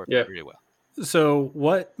worked really well. So,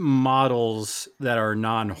 what models that are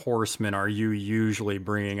non-horsemen are you usually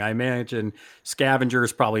bringing? I imagine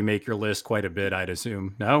scavengers probably make your list quite a bit, I'd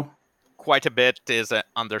assume. No? Quite a bit is an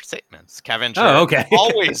understatement. Scavenger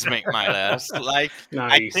always make my list.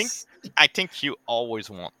 Nice. I think you always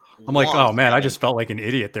want. I'm like, oh man, I just felt like an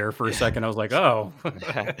idiot there for a second. I was like, oh.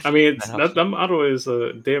 I mean, that auto is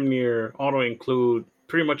damn near auto include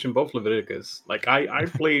pretty much in both Leviticus. Like I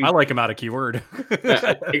play. I like him out of keyword.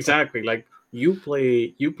 Exactly. Like you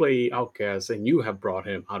play Outcast and you have brought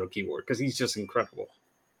him out of keyword because he's just incredible.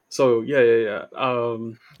 So yeah.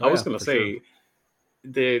 I was gonna say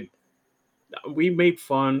that we made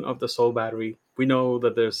fun of the Soul Battery. We know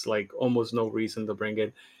that there's almost no reason to bring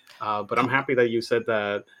it, but I'm happy that you said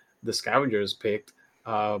that the Scavengers picked.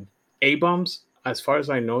 A-bombs, as far as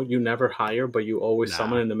I know, you never hire, but you always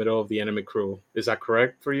summon in the middle of the enemy crew. Is that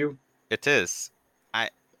correct for you? It is.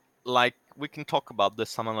 We can talk about the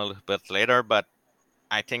summon a little bit later, but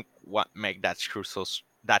I think what makes that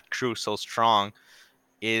crew so strong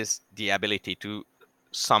is the ability to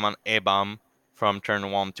summon A-bomb from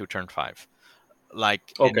turn 1 to turn 5. And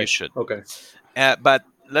you should. Okay. But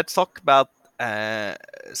let's talk about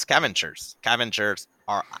Scavengers. Scavengers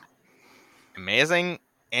are amazing,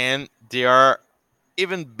 and they are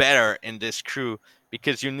even better in this crew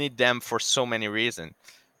because you need them for so many reasons.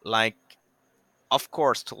 Of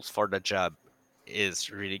course, tools for the job is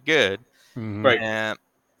really good, right?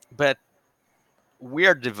 But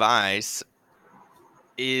weird device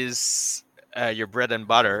is your bread and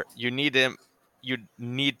butter. You need them. You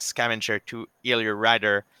need Scavenger to heal your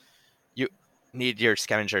rider. You need your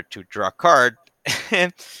Scavenger to draw a card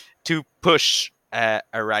and to push a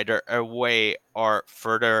rider away or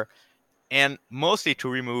further, and mostly to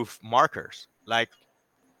remove markers.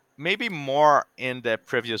 Maybe more in the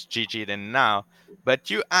previous GG than now, but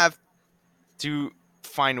you have to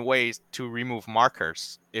find ways to remove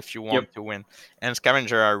markers if you want to win, and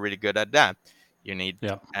Scavenger are really good at that. You need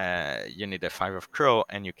a 5 of Crow,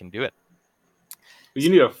 and you can do it. You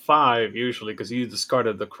need a 5 usually because you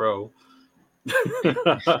discarded the Crow.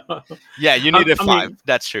 Yeah, you need a 5. I mean,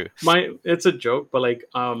 that's true. It's a joke, but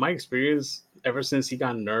my experience ever since he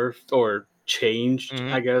got nerfed or changed,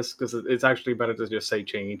 I guess, because it's actually better to just say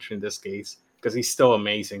change in this case because he's still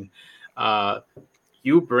amazing.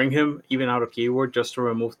 You bring him even out of keyword just to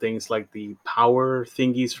remove things like the power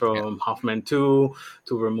thingies from Hoffman 2,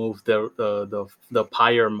 to remove the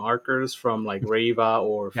pyre markers from Rava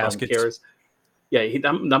or from Karis. Yeah,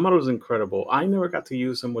 that model is incredible. I never got to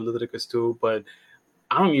use him with Leveticus 2, but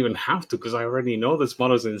I don't even have to because I already know this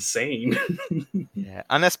model is insane. Yeah,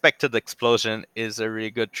 Unexpected Explosion is a really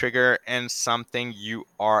good trigger and something you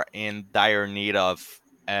are in dire need of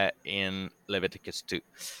in Leveticus 2.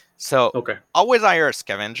 So always hire a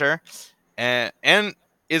Scavenger, and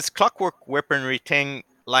his Clockwork Weaponry thing,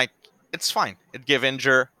 it's fine. It give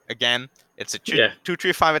injure again. It's a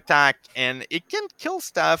 2/3/5 attack, and it can kill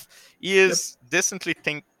stuff. He is decently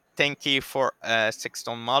tanky for a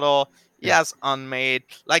 6-stone model. He has unmade.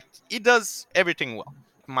 He does everything well.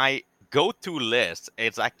 My go-to list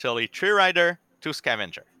is actually 3 Rider, 2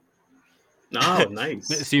 Scavenger. Oh, nice.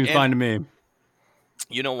 It seems fine to me.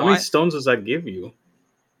 You know what? How many stones does that give you?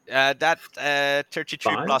 That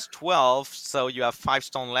 33 plus 12, so you have 5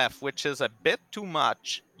 stone left, which is a bit too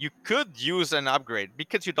much. You could use an upgrade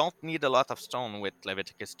because you don't need a lot of stone with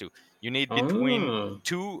Leveticus 2. You need between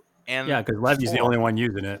 2 and because Levy's the only one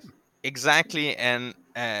using it. Exactly, and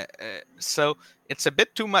So it's a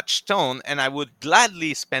bit too much stone, and I would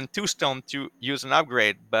gladly spend 2 stone to use an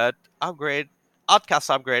upgrade, but outcast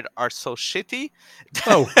upgrade are so shitty.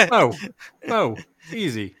 Oh,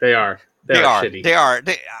 easy. They are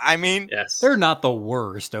shitty. I mean, Yes. They're not the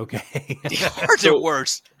worst, okay? they are the So-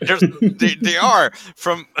 worst. They are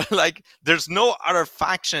from like there's no other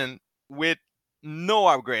faction with no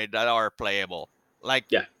upgrade that are playable. Like,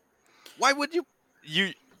 Yeah. why would you?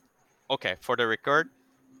 Okay, for the record,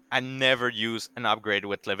 I never use an upgrade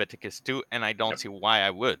with Leveticus 2, and I don't see why I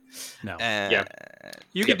would. No. Yeah.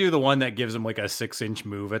 You could do the one that gives him like a 6-inch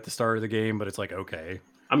move at the start of the game, but it's like, okay.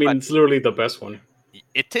 I mean, it's literally the best one.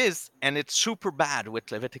 It is, and it's super bad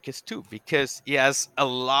with Leveticus 2 because he has a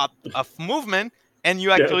lot of movement, and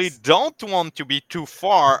you actually Yes. don't want to be too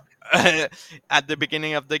far at the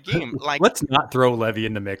beginning of the game. Like Let's not throw Levy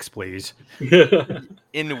in the mix, please.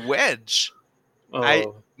 in Wedge,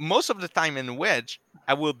 Oh, most of the time in Wedge,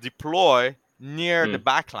 I will deploy near the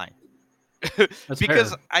backline That's because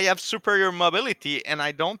fair. I have superior mobility and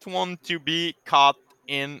I don't want to be caught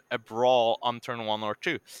in a brawl on turn 1 or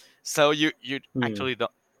 2. So you actually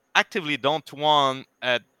actively don't want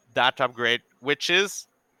that upgrade, which is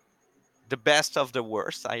the best of the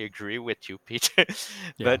worst. I agree with you, Peter.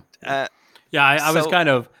 But yeah, I was so- kind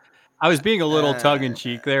of, I was being a little tongue in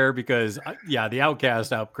cheek there because, the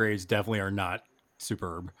outcast upgrades definitely are not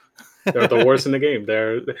superb. they're the worst in the game.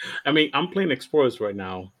 I mean, I'm playing Explorers right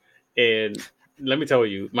now, and let me tell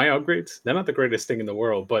you, my upgrades, they're not the greatest thing in the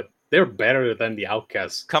world, but they're better than the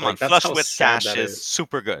outcasts. Come on, that's Flush how with sad Cash that is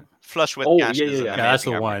super good. Flush with Oh, Cash yeah, is yeah, an yeah. Yeah, that's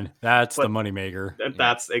amazing the upgrade. one. That's the But- moneymaker.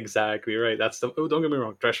 That's exactly right. That's the. Oh, don't get me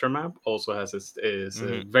wrong. Treasure map also has its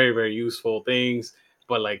Mhm. very, very useful things,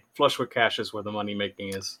 but like Flush with Cash is where the money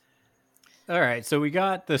making is. All right, so we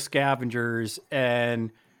got the scavengers,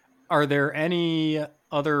 and are there any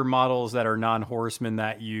other models that are non-horsemen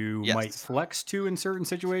that you Yes. might flex to in certain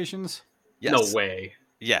situations? Yes. No way.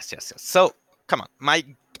 Yes. So come on,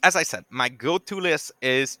 as I said, my go-to list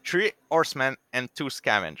is 3 horsemen and 2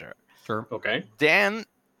 scavenger. Sure. Okay. Then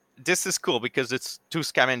this is cool because it's 2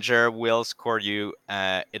 scavenger will score you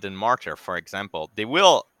hidden martyr, for example. They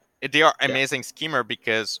are amazing schemer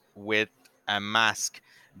because with a mask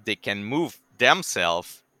they can move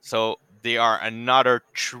themselves, so they are another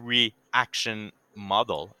 3 action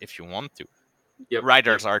model if you want to. Yep.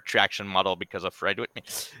 Riders are 3 action model because of Ride With Me.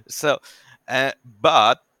 So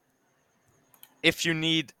but if you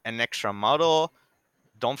need an extra model,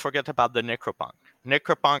 don't forget about the Necropunk.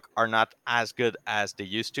 Necropunk are not as good as they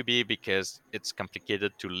used to be because it's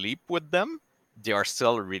complicated to leap with them. They are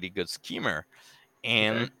still a really good schemer,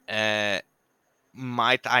 and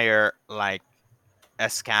might hire like a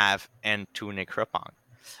scav and 2 Necropunk,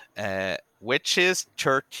 which is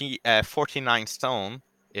 49 stone.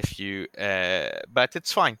 If you, but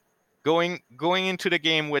it's fine. Going into the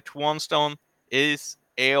game with 1 stone is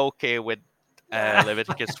a-okay with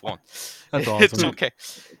Leveticus 1. That's It's awesome. okay.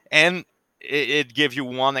 And it gives you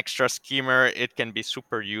 1 extra schemer. It can be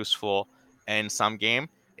super useful in some game.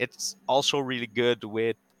 It's also really good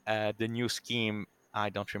with the new scheme. I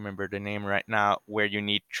don't remember the name right now, where you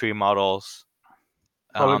need 3 models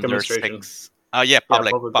Public under demonstration. 6.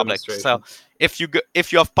 Public. demonstration. So if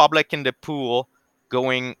you have public in the pool,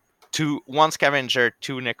 going to 1 scavenger,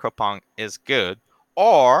 2 necropunk is good.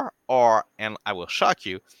 Or and I will shock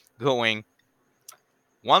you, going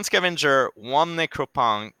 1 scavenger, 1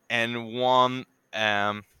 necropunk, and 1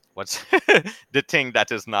 what's the thing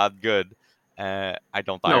that is not good? I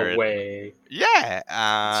don't hire No it. way.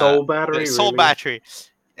 Yeah. Soul battery. Soul really? battery.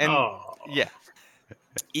 And Oh. yeah.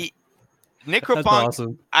 That's Necropunk,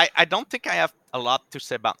 awesome. I don't think I have a lot to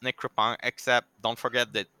say about Necropunk, except don't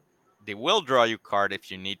forget that they will draw you card if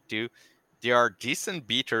you need to. They are decent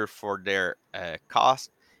beater for their cost,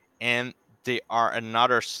 and they are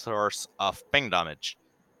another source of ping damage,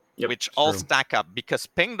 Yep, which all true. stack up because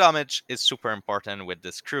ping damage is super important with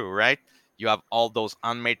this crew, right? You have all those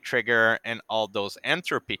unmade trigger and all those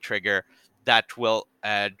entropy trigger that will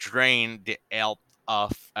drain the health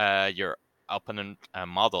of your opponent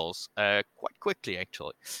models quite quickly,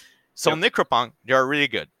 actually. So Yep. Necropunk, they are really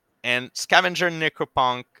good. And Scavenger and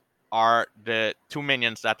Necropunk are the 2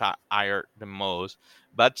 minions that I hire the most.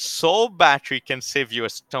 But Soul Battery can save you a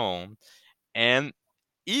stone. And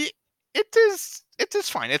it is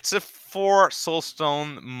fine. It's a 4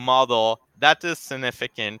 Soulstone model. That is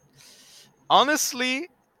significant. Honestly,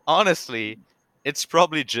 it's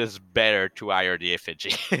probably just better to hire the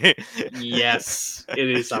effigy. Yes, it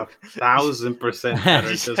is 1,000%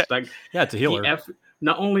 better. Just like Yeah, it's a healer.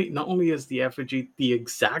 not only is the effigy the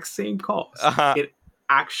exact same cost, Uh-huh. it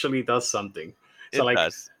actually does something. So It like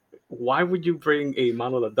does. why would you bring a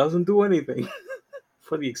model that doesn't do anything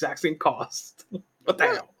for the exact same cost? What the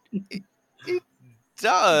Well, hell? it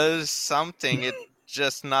does something. It's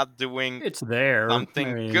just not doing It's there.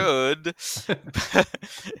 something good.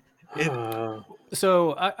 it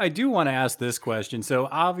So I do want to ask this question. So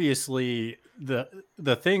obviously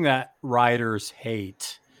the thing that riders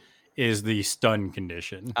hate is the stun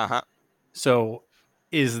condition. uh-huh. So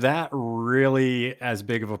is that really as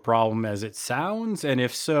big of a problem as it sounds? And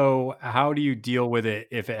if so, how do you deal with it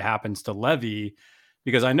if it happens to Levy?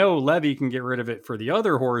 Because I know Levy can get rid of it for the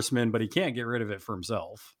other horsemen, but he can't get rid of it for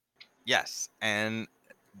himself. Yes, and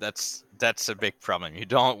that's a big problem. You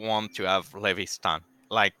don't want to have Levy stun.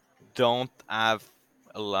 Like, don't have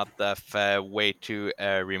a lot of way to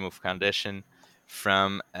remove condition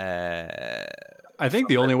from. I think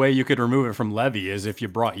the only way you could remove it from Levy is if you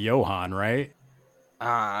brought Johan, right?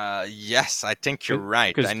 Yes, I think you're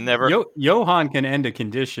right. Because I never. Johan can end a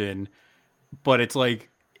condition, but it's like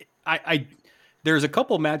I there's a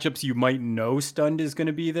couple matchups you might know stunned is going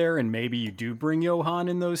to be there, and maybe you do bring Johan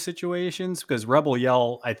in those situations because Rebel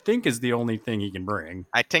Yell I think is the only thing he can bring.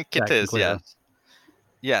 I think that it can is. clear.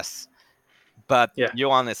 Yes. But Yeah.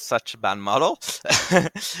 Johan is such a bad model.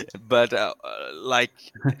 But like,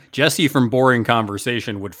 Jesse from Boring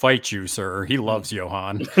Conversation would fight you, sir. He loves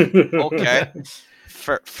Johan. okay,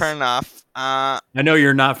 fair enough. I know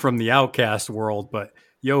you're not from the Outcast world, but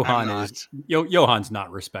Johan I'm is Johan's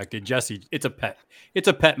not respected. Jesse, it's a pet. It's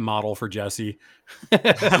a pet model for Jesse.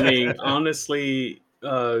 I mean, honestly,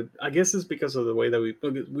 I guess it's because of the way that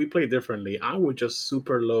we play differently. I would just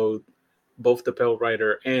super load both the Pale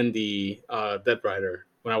Rider and the Dead Rider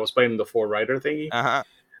when I was playing the 4 Rider thingy. Uh-huh.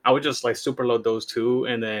 I would just like super load those two,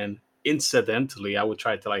 and then incidentally, I would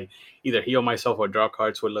try to like either heal myself or draw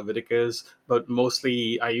cards with Leveticus. But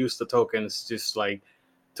mostly, I use the tokens just like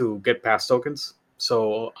to get past tokens.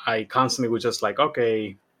 So I constantly would just like,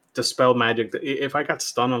 okay, dispel magic. If I got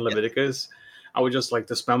stunned on Leviticus, I would just like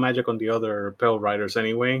dispel magic on the other Pale Riders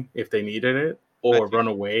anyway, if they needed it, or But run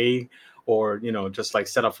away, or just like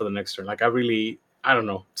set up for the next turn. Like I don't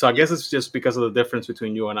know. So I guess it's just because of the difference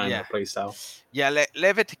between you and I in Yeah. my playstyle. yeah,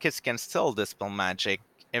 Leviticus can still dispel magic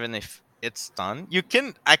even if it's stun. You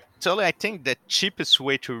can actually, I think the cheapest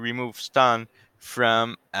way to remove stun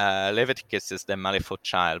from Leviticus is the Malifaux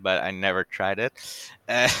child, but I never tried it.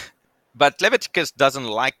 But Leviticus doesn't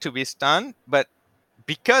like to be stunned, but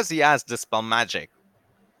because he has dispel magic,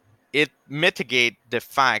 it mitigates the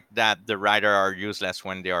fact that the rider are useless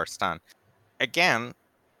when they are stunned. Again,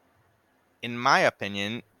 in my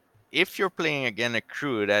opinion, if you're playing again a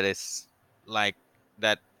crew that is like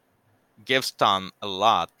that gives stun a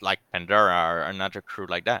lot, like Pandora or another crew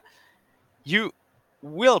like that, you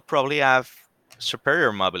will probably have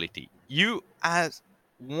superior mobility. You as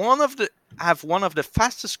one of the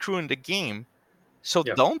fastest crew in the game, so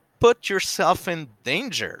Yeah. don't put yourself in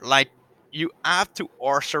danger. Like, you have to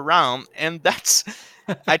horse around, and that's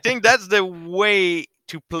I think that's the way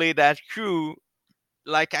to play that crew.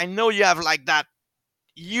 Like, I know you have like that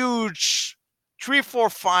huge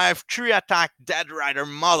 3-4-5 3 attack Dead Rider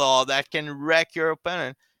model that can wreck your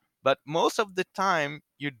opponent, but most of the time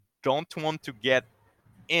you don't want to get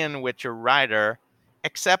in with your rider,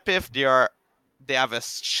 except if they have a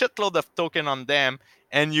shitload of token on them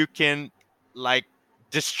and you can like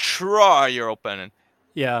destroy your opponent.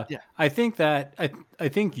 Yeah. Yeah. I think that I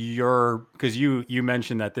think you're because you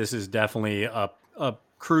mentioned that this is definitely a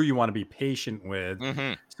crew you want to be patient with.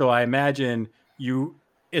 Mm-hmm. So I imagine you,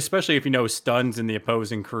 especially if you know stuns in the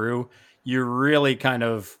opposing crew, you really kind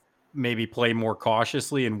of maybe play more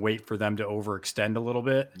cautiously and wait for them to overextend a little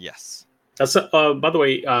bit. Yes. That's by the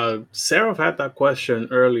way, Seraph had that question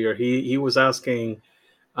earlier. He was asking.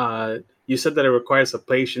 You said that it requires a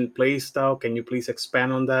patient play style. Can you please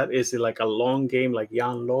expand on that? Is it like a long game like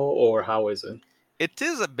Yan Lo, or how is it? It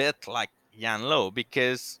is a bit like Yan Lo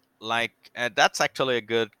because like that's actually a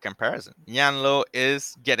good comparison. Yan Lo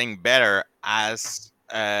is getting better as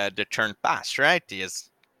the turn pass, right? He is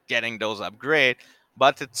getting those upgrade,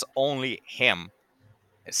 but it's only him.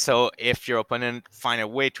 So if your opponent find a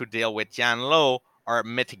way to deal with Yan Lo or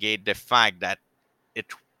mitigate the fact that it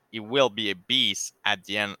it will be a beast at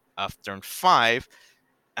the end of turn 5,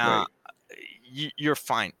 Right. you're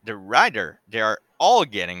fine. The rider, they are all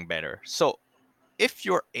getting better. So if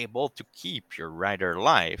you're able to keep your rider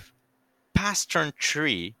alive past turn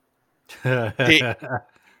 3,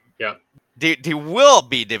 Yeah. they will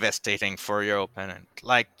be devastating for your opponent.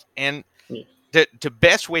 Like, and Yeah. the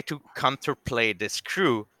best way to counterplay this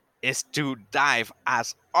crew is to dive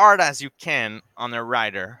as hard as you can on a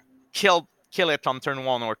rider, kill it on turn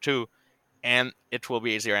 1 or 2, and it will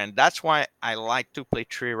be easier. And that's why I like to play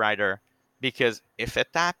 3-rider, because if it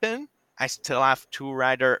happens, I still have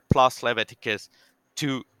 2-rider plus Leveticus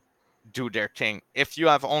to do their thing. If you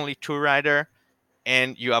have only 2-rider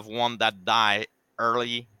and you have one that die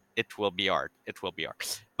early, it will be hard. It will be hard.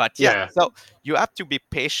 But yeah, Yeah. so you have to be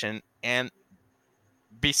patient. And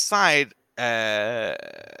beside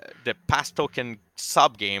the pass token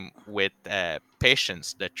sub game with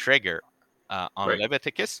patience, the trigger on Right.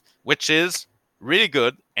 Leviticus, which is really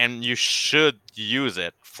good, and you should use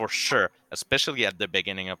it for sure, especially at the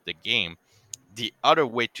beginning of the game. The other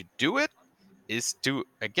way to do it is to,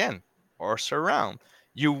 again, horse around.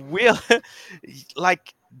 You will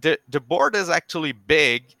like the board is actually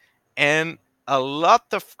big, and a lot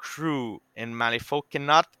of crew in Malifaux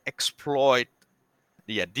cannot exploit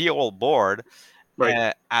the whole board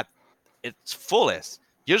Right. at its fullest.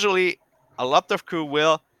 Usually, a lot of crew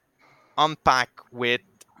will unpack with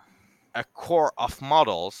a core of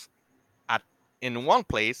models at in one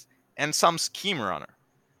place and some scheme runner.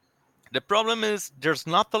 The problem is there's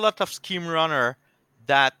not a lot of scheme runner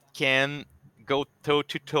that can go toe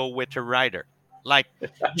to toe with a rider. Like,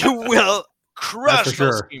 you will That's for crush those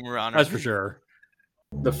sure. scheme runner. That's for sure.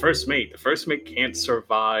 The first mate can't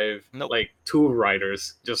survive Nope. like 2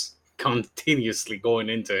 riders just continuously going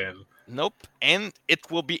into him. Nope. And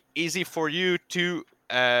it will be easy for you to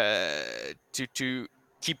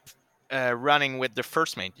keep running with the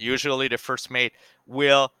first mate. Usually the first mate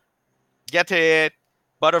will get hit,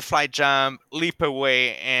 butterfly jump, leap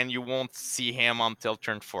away, and you won't see him until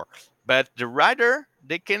turn 4. But the rider,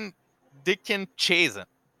 they can chase him.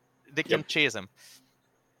 They can Yep. chase him.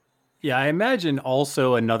 Yeah, I imagine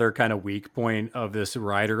also another kind of weak point of this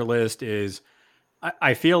rider list is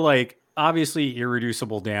I feel like obviously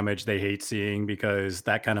irreducible damage they hate seeing because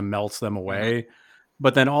that kind of melts them away.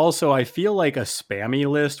 But then also I feel like a spammy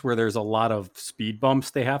list where there's a lot of speed bumps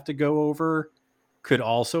they have to go over could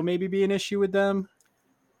also maybe be an issue with them.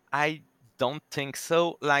 I don't think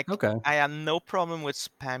so. Like, Okay. I have no problem with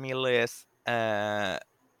spammy lists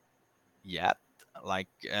yet. Like,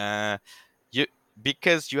 you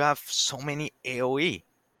because you have so many AoE.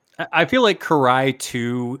 I feel like Karai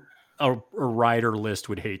 2, a rider list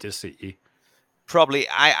would hate to see. Probably,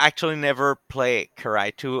 I actually never play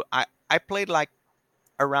Karai 2. I played like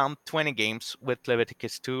around 20 games with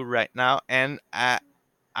Leviticus 2 right now, and I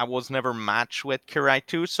was never matched with Karai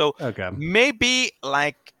 2. So Okay. maybe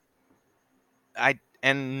like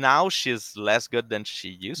and now she's less good than she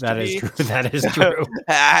used to That is be. true. That is true.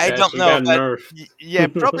 I Yeah, don't she know, got but nerfed. yeah,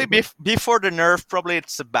 probably before the nerf, probably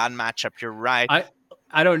it's a bad matchup. You're right.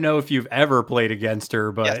 I don't know if you've ever played against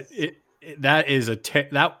her, but Yes. that is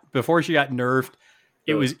that before she got nerfed,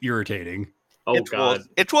 it was irritating. Oh god.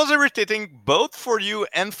 It was irritating both for you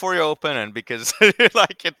and for your opponent, because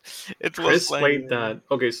like it was Chris playing. played that.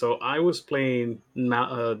 Okay, so I was playing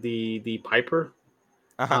the Piper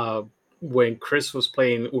Uh-huh. when Chris was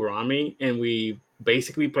playing Urami, and we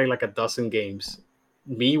basically played like a dozen games.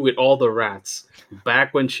 Me with all the rats,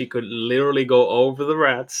 back when she could literally go over the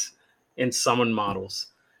rats and summon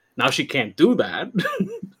models. Now she can't do that.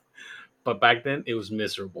 But back then it was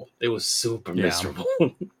miserable. It was super Yeah. miserable.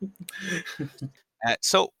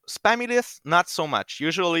 So spammy list, not so much.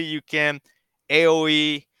 Usually you can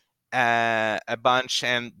AOE a bunch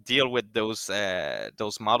and deal with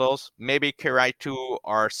those models. Maybe Kirai 2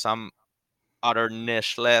 or some other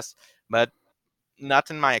niche list, but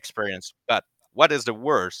not in my experience. But what is the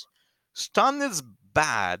worst? Stun is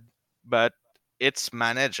bad, but it's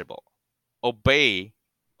manageable. Obey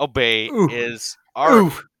Ooh, is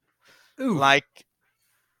horrible. ooh. Like,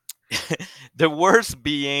 the worst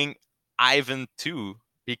being Ivan 2,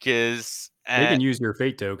 because They can use your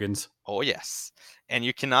fate tokens. oh yes, and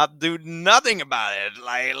you cannot do nothing about it.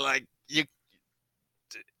 Like you,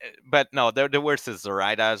 but no, the worst is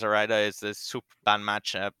Zoraida. Zoraida is a super bad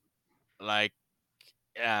matchup. Like,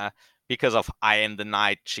 because of Eye in the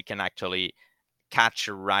Night, she can actually catch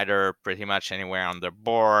a rider pretty much anywhere on the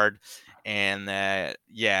board, and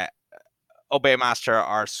yeah, Obey Master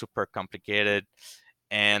are super complicated,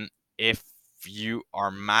 and if you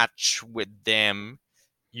are matched with them,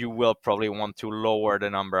 you will probably want to lower the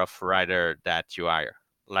number of rider that you hire.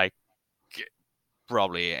 Like,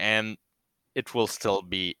 probably, and it will still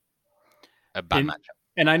be a bad matchup.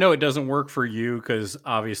 And I know it doesn't work for you because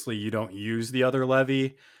obviously you don't use the other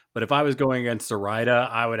levy. But if I was going against Zoraida,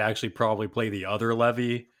 I would actually probably play the other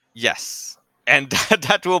levy. Yes. And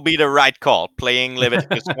that will be the right call. Playing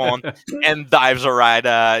Leviticus 1 and dive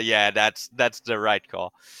Zoraida. Yeah, that's the right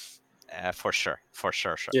call. For sure. For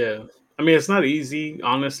sure. Yeah, I mean it's not easy,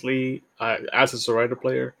 honestly. As a Zoraida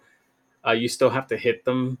player, you still have to hit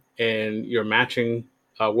them, and you're matching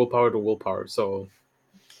willpower to willpower. So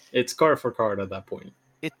it's card for card at that point.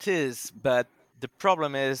 It is, but the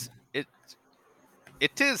problem is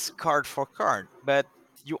it is card for card, but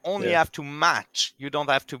you only Yeah. have to match. You don't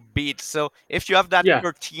have to beat. So if you have that Yeah.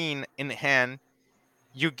 13 in hand,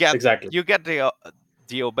 you get Exactly.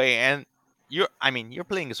 the obey, and you're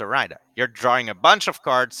playing Zoraida. You're drawing a bunch of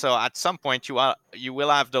cards, so at some point you will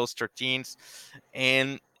have those 13s,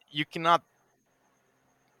 and you cannot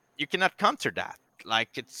counter that.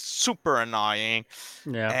 Like, it's super annoying,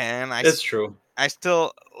 Yeah. and It's true. I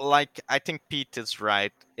still like. I think Pete is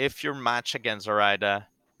right. If your match against Zoraida,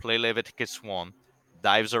 play Leviticus 1,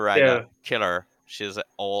 dive Zoraida, Yeah. kill her. She's an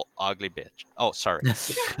all ugly bitch. Oh, sorry.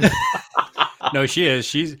 No, she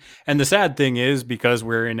is. And the sad thing is, because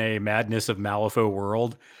we're in a Madness of Malifaux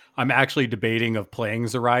world, I'm actually debating of playing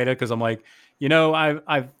Zoraida, because I'm like,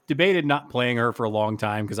 I've debated not playing her for a long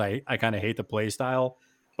time because I kind of hate the play style.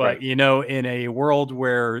 But Right. in a world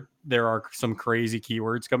where there are some crazy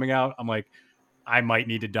keywords coming out, I'm like, I might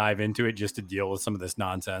need to dive into it just to deal with some of this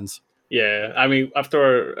nonsense. Yeah, I mean,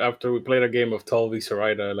 after we played a game of 12 v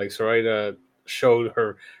Zoraida, like Zoraida showed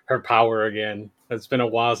her power again. It's been a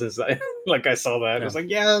while since I saw that. It Yeah. was like,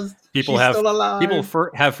 yes, People she's have still alive.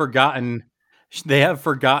 have forgotten. They have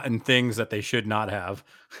forgotten things that they should not have.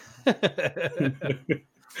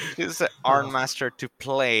 She's an art master to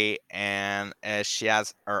play, and she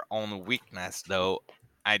has her own weakness. Though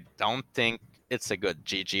I don't think it's a good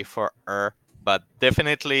GG for her. But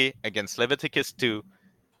definitely against Leviticus 2,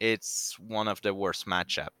 it's one of the worst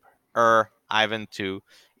matchup. Ivan 2,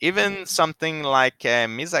 even something like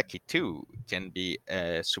Mizaki 2 can be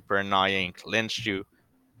super annoying. Lynch you.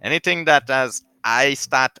 Anything that has I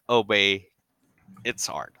stat obey, it's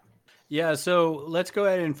hard. Yeah, so let's go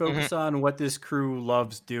ahead and Mhm. focus on what this crew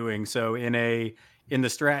loves doing. So in the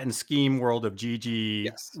strat and scheme world of GG,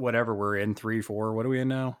 Yes. whatever we're in, 3, 4, what are we in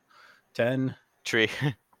now? 10? 3.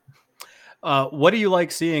 What do you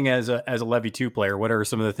like seeing as a Levy 2 player? What are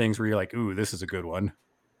some of the things where you're like, ooh, this is a good one?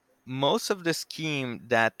 Most of the scheme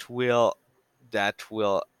that will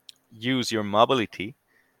use your mobility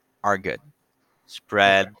are good.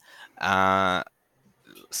 Spread,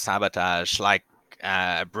 sabotage, like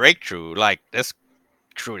breakthrough. Like, this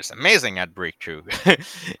crew is amazing at breakthrough.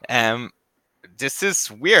 This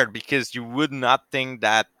is weird because you would not think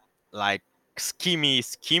that, like,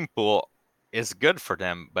 scheme pool is good for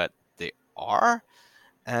them, but they are.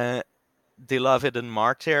 They love it in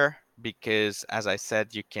Martyr because, as I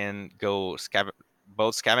said, you can go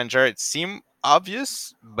both scavenger. It seemed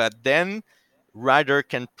obvious, but then Rider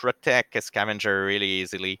can protect a scavenger really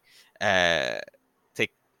easily.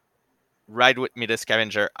 Take Ride with me the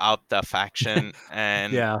scavenger out of action,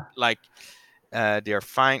 and Yeah. like, they're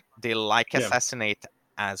fine. They like Yeah. assassinate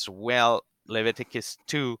as well. Leviticus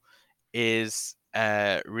 2 is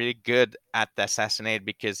really good at assassinate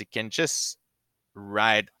because it can just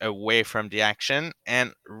ride away from the action,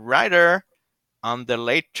 and Rider on the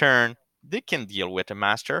late turn, they can deal with the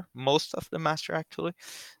master, most of the master actually.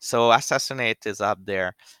 So assassinate is up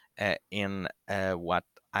there in what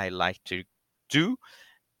I like to do.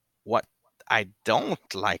 What I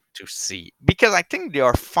don't like to see, because I think they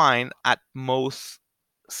are fine at most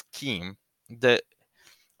scheme. The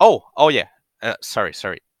oh yeah, sorry,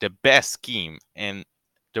 the best scheme, and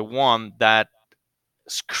the one that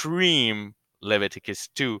scream Leviticus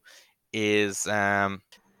 2 is in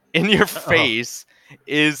your face,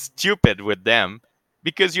 is stupid with them,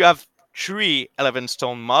 because you have 3 11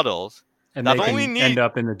 stone models And that they only can end need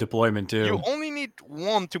up in the deployment you too. only need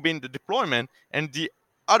one to be in the deployment, and the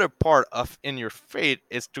other part of in your fate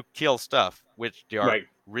is to kill stuff, which they are Right.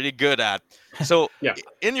 really good at. So Yeah.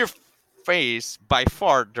 in your face, by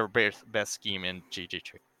far their best scheme in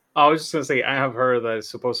GG3. I was just gonna say, I have heard that it's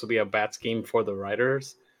supposed to be a bad scheme for the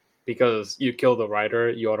writers because you kill the writer,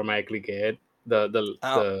 you automatically get Oh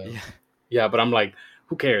the yeah. yeah. But I'm like,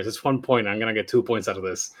 who cares? It's 1 point. I'm gonna get 2 points out of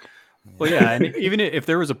this. Well, yeah, and even if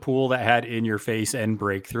there was a pool that had in your face and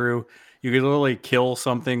breakthrough, you could literally kill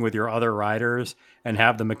something with your other riders and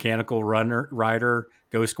have the mechanical rider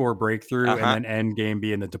go score breakthrough and Uh-huh. then end game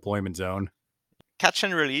be in the deployment zone. Catch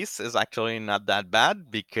and release is actually not that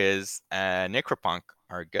bad because Necropunk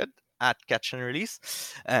are good at catch and release.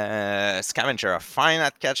 Scavenger are fine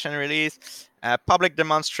at catch and release. Public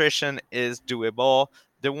demonstration is doable.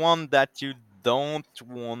 The one that you don't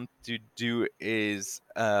want to do is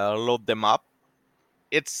load them up.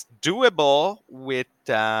 It's doable with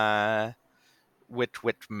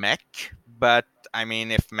mech, but I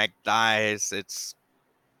mean, if mech dies, it's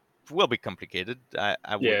will be complicated. I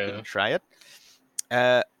Yeah. wouldn't try it.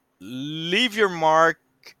 Leave your mark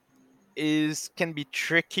can be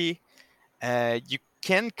tricky. You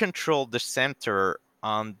can control the center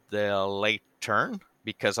on the late turn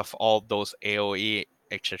because of all those AOE,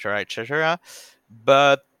 etc., etc.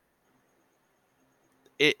 But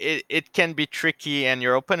it can be tricky, and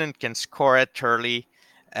your opponent can score it early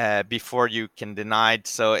before you can deny it.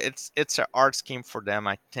 So it's a hard scheme for them,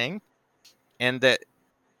 I think. And the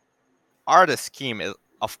hardest scheme is,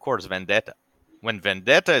 of course, Vendetta. When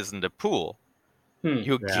Vendetta is in the pool,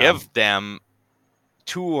 you give them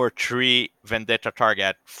 2 or 3 Vendetta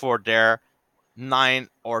target for their 9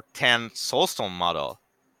 or 10 Soulstone model,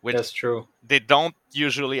 which That's true. they don't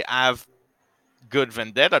usually have good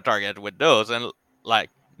Vendetta target with those. And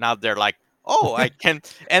like now they're like, oh, I can.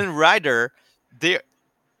 And Rider, they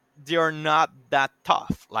are not that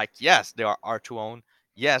tough. Like, yes, they are R2 own.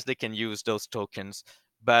 Yes, they can use those tokens,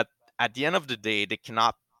 but at the end of the day, they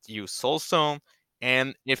cannot use Soulstone.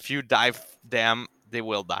 And if you dive them, they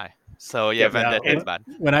will die. So yeah, Vendetta is bad.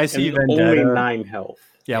 When I see And Vendetta, only 9 health.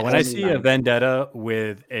 yeah, when Only I see a 9. Vendetta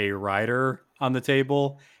with a rider on the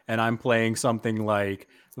table and I'm playing something like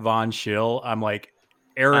Von Schill, I'm like,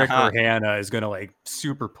 Eric or Hannah is gonna like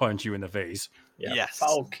super punch you in the face. Yeah. Yes.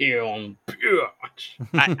 Falcon.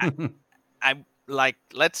 I like,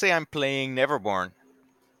 let's say I'm playing Neverborn.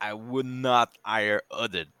 I would not hire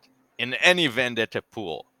Udid in any Vendetta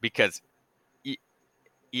pool because he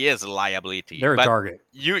is a liability. They're a but target.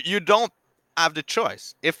 You don't have the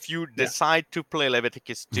choice. If you decide to play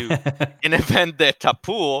Leveticus 2 in a Vendetta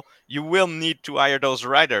pool, you will need to hire those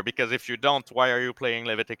rider, because if you don't, why are you playing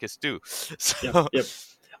Leveticus 2? So, Yep.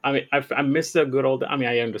 I mean, I miss the good old. I mean,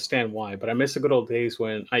 I understand why, but I miss the good old days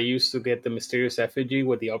when I used to get the mysterious effigy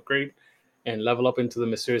with the upgrade and level up into the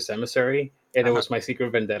mysterious emissary, and it was my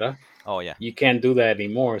secret vendetta. Oh yeah, you can't do that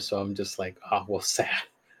anymore. So I'm just like, oh well, sad.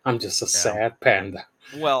 I'm just a sad panda.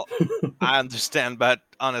 Well, I understand, but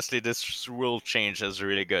honestly, this rule change is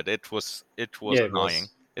really good. It was annoying.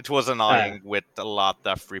 It was annoying with a lot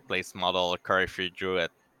of replaced model Curry Druid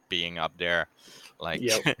being up there. Like,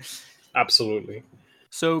 absolutely.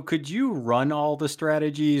 So could you run all the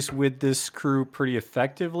strategies with this crew pretty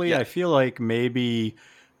effectively? Yeah. I feel like maybe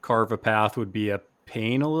carve a path would be a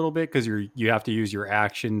pain a little bit because you have to use your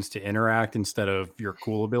actions to interact instead of your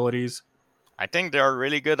cool abilities. I think they're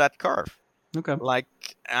really good at carve. Okay. Like,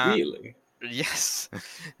 really? Yes.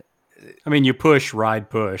 I mean, you push, ride,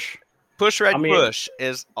 push. Push, ride, push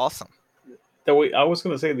is awesome. The way I was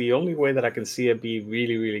gonna say, the only way that I can see it be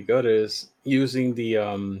really, really good is using the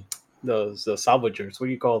salvagers. What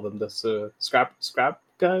do you call them? The scrap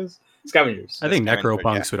guys, scavengers. I think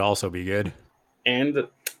necropunks would also be good. And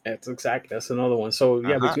that's another one. So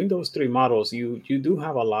yeah, between those 3 models, you do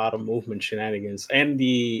have a lot of movement shenanigans, and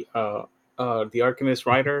the Arcanist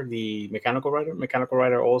rider, the mechanical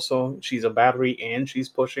rider also. She's a battery and she's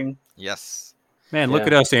pushing. Yes. Man, look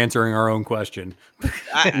at us answering our own question.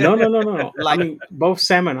 No. Like, I mean, both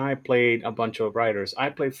Sam and I played a bunch of riders. I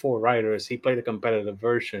played 4 riders. He played the competitive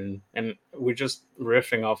version, and we're just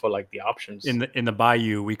riffing off of like the options. In the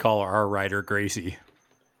Bayou, we call our rider Gracie.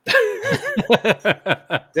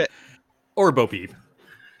 Or Bo Peep.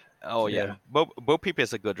 Oh yeah, Bo Peep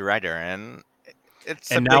is a good rider, and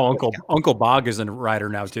and now Uncle Bog is a rider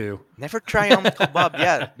now too. Never try Uncle Bob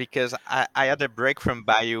yet, because I had a break from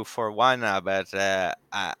Bayou for a while now, but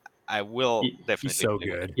I will definitely. He's so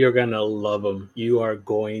good. You're gonna love him. You are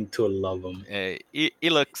going to love him. He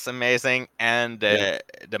looks amazing, and the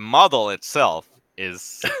model itself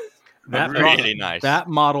is really nice. That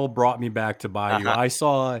model brought me back to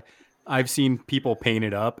Bayou. I've seen people paint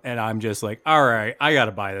it up, and I'm just like, all right, I got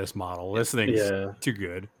to buy this model. This thing's too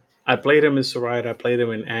good. I played him in Saride, I played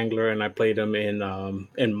him in Angler, and I played him in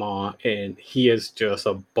Ma, and he is just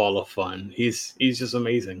a ball of fun. He's just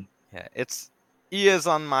amazing. Yeah, he is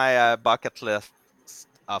on my bucket list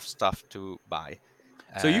of stuff to buy.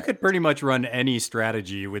 So you could pretty much run any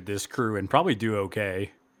strategy with this crew and probably do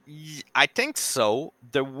okay. I think so.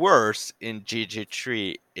 The worst in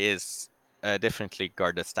GG3 is definitely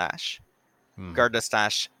Garda Stash. Garda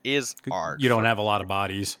Stash is hard. You don't have a lot of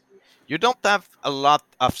bodies. You don't have a lot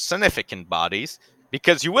of significant bodies,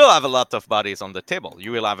 because you will have a lot of bodies on the table.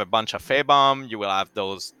 You will have a bunch of Fabomb, you will have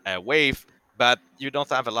those wave, but you don't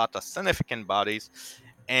have a lot of significant bodies.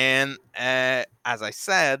 And as I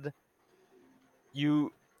said,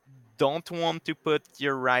 you don't want to put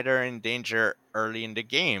your rider in danger early in the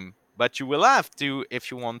game, but you will have to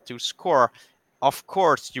if you want to score. Of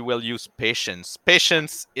course, you will use patience.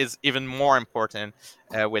 Patience is even more important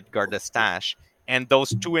with Garda Stash. And those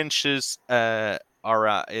 2 inches are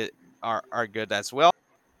good as well.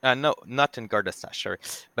 No, not in Garda Stash, sorry.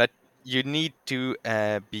 But you need to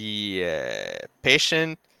be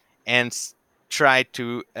patient and try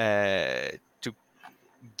to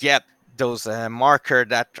get those marker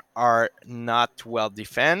that are not well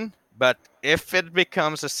defended. But if it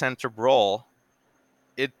becomes a center brawl,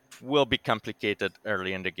 it will be complicated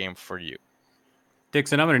early in the game for you.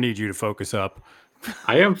 Dixon, I'm going to need you to focus up.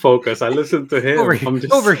 I am focused. I listened to him.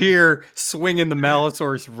 Over here, swinging the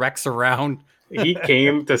Malifaux Rex around. He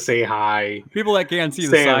came to say hi. People that can't see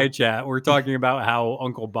the Sam. side chat, we're talking about how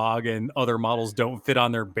Uncle Bog and other models don't fit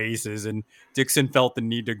on their bases, and Dixon felt the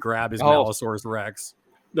need to grab his Malifaux Rex.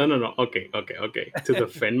 No. Okay. To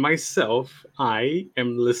defend myself, I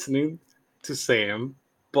am listening to Sam,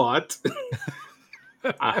 but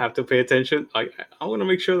I have to pay attention. I want to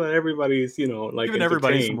make sure that everybody's, giving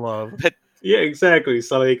everybody some love. Yeah, exactly.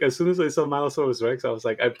 So, as soon as I saw Malifaux Rex, I was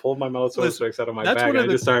like, I pulled my Malifaux Rex out of my bag and I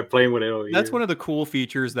just started playing with it over here. That's one of the cool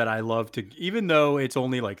features that I love to, even though it's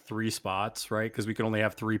only like 3 spots, right? Because we can only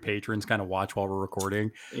have 3 patrons kind of watch while we're recording.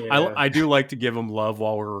 Yeah. I do like to give them love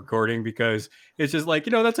while we're recording because it's just like,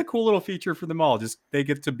 that's a cool little feature for them all. Just they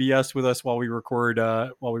get to BS with us while we record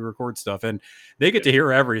stuff, and they get to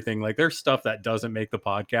hear everything. Like there's stuff that doesn't make the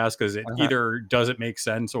podcast because it either doesn't make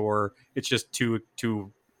sense or it's just too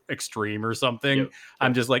extreme or something. Yep.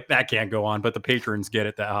 I'm just like, that can't go on, but the patrons get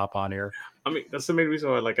it that hop on here. I mean, that's the main reason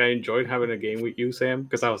why I enjoyed having a game with you, Sam,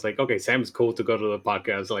 because I was like, okay, Sam's cool to go to the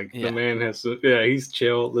podcast. The man has he's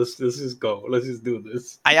chill. Let's just go. Let's just do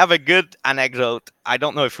this. I have a good anecdote. I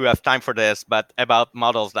don't know if we have time for this, but about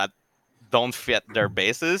models that don't fit their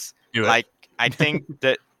bases. I think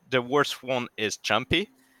that the worst one is Chumpy.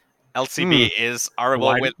 LCB is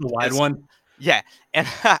horrible with the wide one. Yeah, and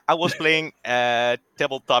I was playing a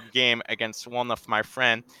tabletop game against one of my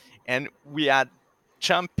friends, and we had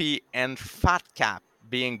Chumpy and Fat Cap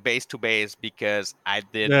being base to base because I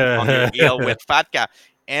did on your heel with Fat Cap,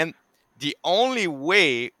 and the only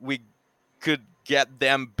way we could get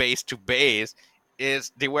them base to base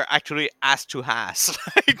is they were actually ass to ass.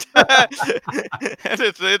 And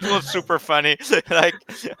it was super funny. Like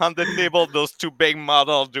on the table, those 2 big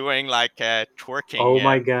models doing twerking. Oh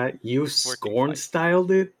my god, you Scorn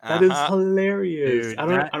styled it? That is hilarious. Dude,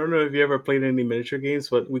 I don't know if you ever played any miniature games,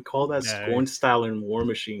 but we call that Scorn style in War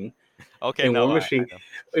Machine. Okay, in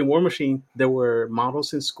War Machine, there were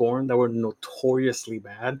models in Scorn that were notoriously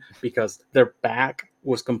bad because their back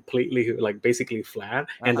was completely basically flat,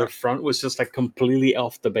 and their front was just completely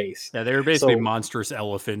off the base. Yeah, they were basically monstrous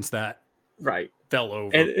elephants that fell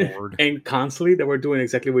overboard. And constantly they were doing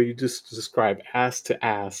exactly what you just described, ass to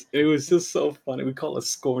ass. It was just so funny. We call it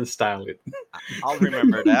Scorn style it. I'll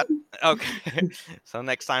remember that. Okay, so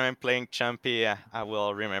next time I'm playing Chumpy, I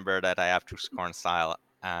will remember that I have to Scorn style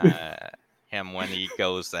him when he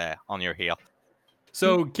goes on your heel.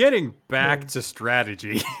 So getting back to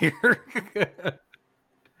strategy here.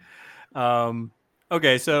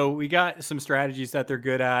 Okay, so we got some strategies that they're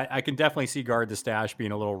good at. I can definitely see Guard the Stash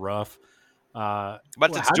being a little rough. But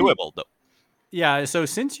it's doable though. Yeah, so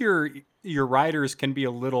since your riders can be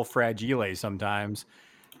a little fragile sometimes,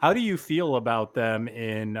 how do you feel about them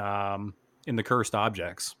in the cursed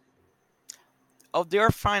objects? Oh,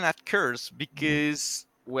 they're fine at curse because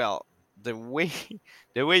the way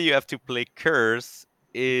you have to play curse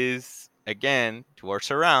is again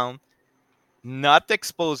towards around, not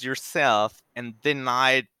expose yourself and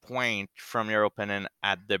deny point from your opponent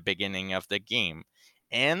at the beginning of the game.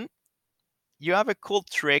 And you have a cool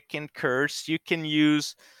trick in curse. You can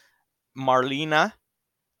use Marlena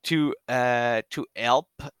to help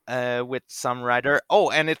with some rider.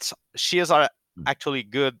 Oh, and she is actually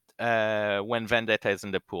good when Vendetta is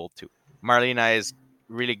in the pool too. Marlena is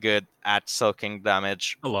really good at soaking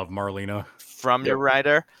damage. I love Marlena from your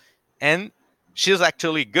rider, and she's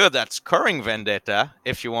actually good at scoring Vendetta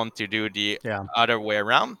if you want to do the other way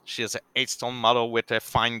around. She's an 8-stone model with a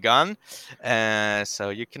fine gun, so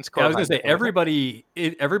you can score. I was going to say,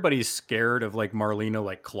 everybody's scared of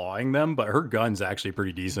Marlena clawing them, but her gun's actually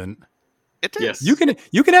pretty decent. It is. Yes.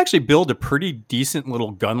 You can actually build a pretty decent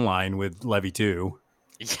little gun line with Levy 2.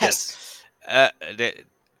 Yes.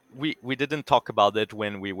 We didn't talk about it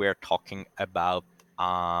when we were talking about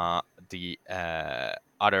the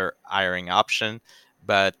other hiring option,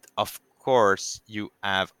 but of course you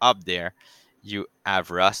have up there, you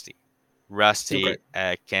have Rusty. Rusty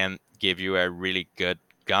can give you a really good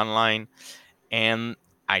gun line, and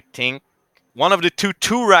I think one of the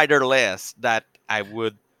two rider lists that I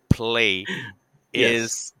would play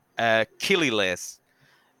is Killy list,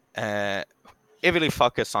 heavily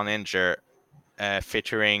focused on injure,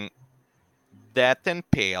 featuring Death and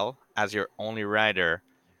Pale as your only rider,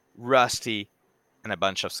 Rusty, and a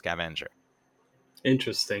bunch of Scavenger.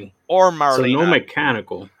 Interesting. Or Marlena. So no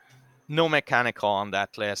mechanical. no mechanical on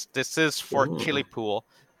that list. This is for Killy Pool.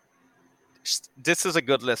 This is a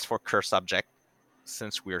good list for Curse Object,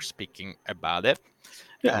 since we're speaking about it.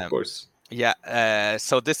 Yeah, of course. Yeah,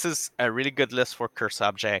 so this is a really good list for Curse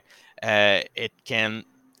Object. It can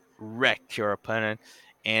wreck your opponent,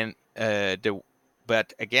 and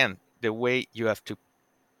but again, the way you have to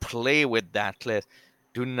play with that list,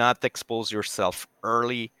 do not expose yourself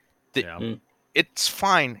early. It's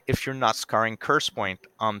fine if you're not scoring curse point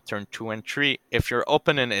on turn 2 and 3 if your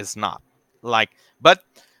opponent is not. But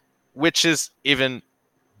which is even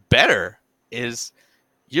better is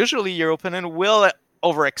usually your opponent will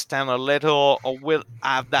overextend a little or will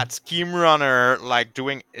have that scheme runner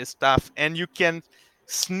doing his stuff, and you can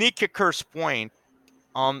sneak a curse point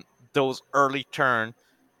on those early turn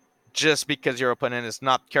just because your opponent is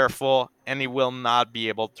not careful, and he will not be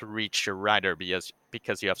able to reach your rider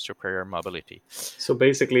because you have superior mobility. So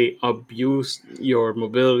basically, abuse your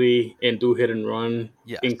mobility and do hit and run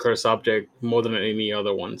in Curse Object more than any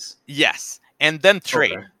other ones. Yes, and then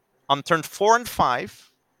trade. Okay. On turn 4 and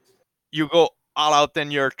 5, you go all out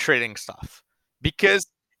and you're trading stuff. Because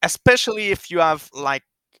especially if you have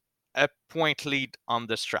a point lead on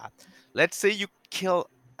the strat. Let's say you kill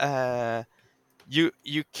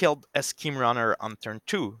you killed a scheme runner on turn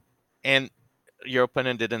 2, and your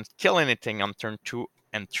opponent didn't kill anything on turn 2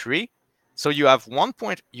 and 3. So you have 1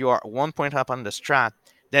 point. You are 1 point up on the strat.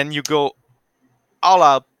 Then you go all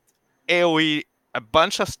out, AOE a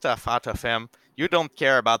bunch of stuff out of him. You don't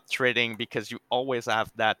care about trading because you always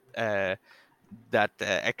have that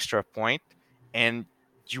extra point, and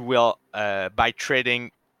you will by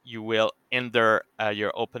trading you will hinder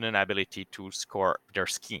your opponent ability to score their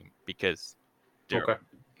scheme because they're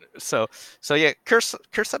so yeah. Curse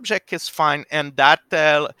Object is fine, and that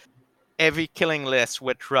heavy killing list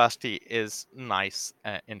with Rusty is nice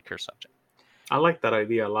in Curse Object. I like that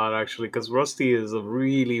idea a lot, actually, because Rusty is a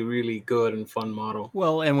really, really good and fun model.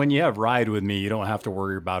 Well, and when you have Ride with me, you don't have to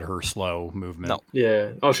worry about her slow movement. No.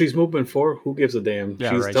 Yeah. Oh, she's movement 4? Who gives a damn?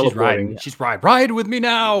 Yeah, she's right. teleporting. She's Ride with me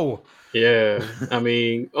now! Yeah. I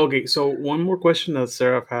mean, okay, so one more question that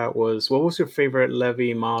Seraph had was, what was your favorite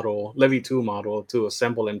Levy 2 model to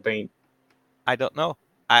assemble and paint? I don't know.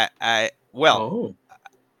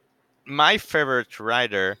 My favorite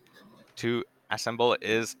rider to assemble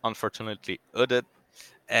is unfortunately Hooded.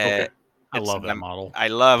 Okay. I love that model. I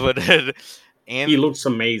love Hooded. And he looks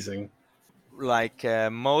amazing.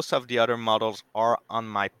 Most of the other models are on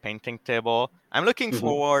my painting table. I'm looking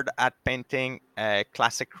forward at painting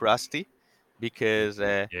classic Rusty because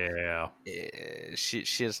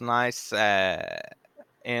she's nice.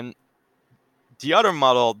 And the other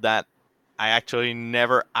model that I actually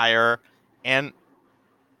never hire and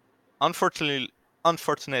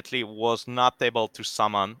unfortunately was not able to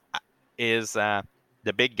summon is the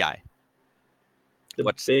big guy.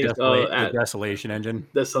 What's the Desolation Engine?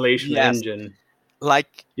 Desolation Engine.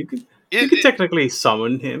 You could technically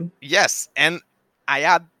summon him. Yes, and I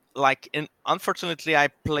had unfortunately I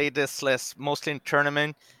played this list mostly in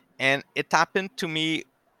tournament, and it happened to me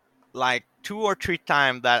 2 or 3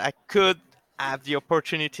 times that I could have the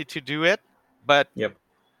opportunity to do it, but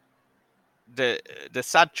the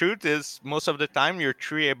sad truth is most of the time your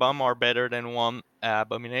 3 A-bomb are better than one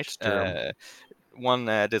abomination, one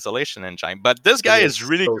Desolation Engine. But this guy is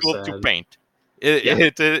really cool to paint.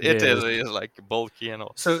 It is bulky and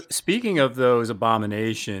all. So speaking of those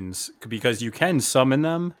abominations, because you can summon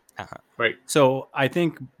them, right? So I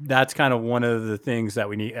think that's kind of one of the things that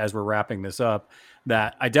we need as we're wrapping this up.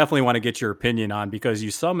 That I definitely want to get your opinion on, because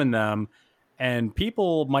you summon them, and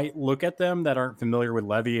people might look at them that aren't familiar with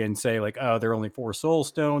Levy and say oh, they're only 4 soul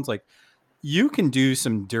stones. You can do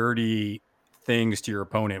some dirty things to your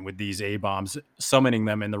opponent with these A-bombs, summoning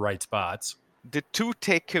them in the right spots. The 2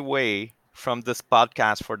 takeaway from this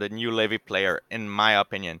podcast for the new Levy player, in my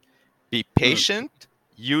opinion, be patient,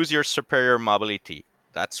 use your superior mobility.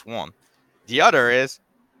 That's one. The other is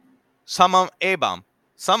summon A-bomb.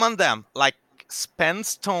 Summon them, spend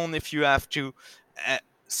stone if you have to.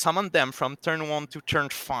 Summon them from turn 1 to turn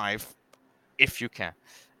 5 if you can.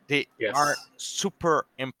 They are super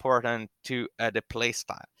important to the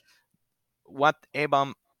playstyle. What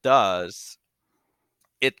A-bomb does,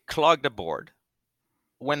 it clogs the board.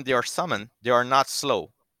 When they are summoned, they are not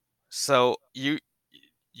slow. So you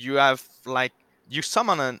have you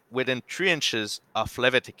summon them within 3 inches of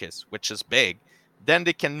Leveticus, which is big. Then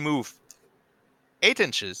they can move 8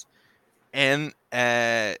 inches and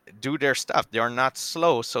do their stuff. They are not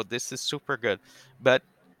slow, so this is super good. But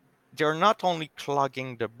they're not only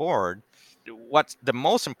clogging the board. What's the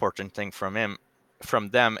most important thing from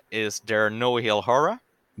them is their no heal aura.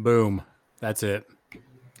 Boom. That's it.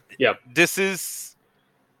 Yep.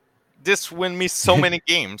 This win me so many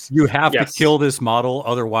games. You have Yes. to kill this model,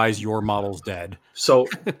 otherwise your model's dead. So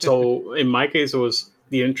in my case, it was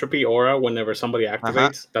the entropy aura. Whenever somebody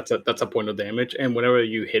activates, that's a point of damage. And whenever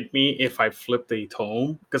you hit me, if I flip the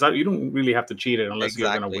tome, because you don't really have to cheat it unless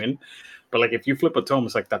you're gonna win. But like if you flip a tome,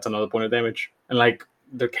 it's like that's another point of damage. And like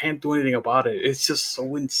they can't do anything about it. It's just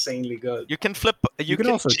so insanely good. You can flip. You can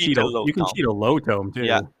also cheat a low. You can cheat a low tome too.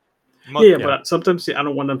 Yeah. Yeah, but sometimes I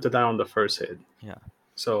don't want them to die on the first hit. Yeah.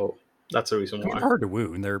 So that's the reason why. They're hard to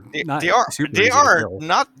wound. They're not. They are kill.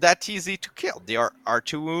 not that easy to kill. They are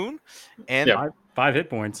R2 wound and 5 hit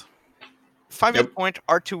points. 5 hit point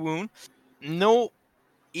R2 wound. No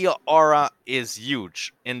heal aura is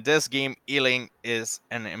huge. In this game, healing is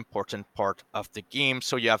an important part of the game.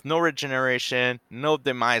 So you have no regeneration, no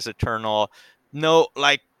demise eternal, no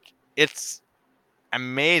it's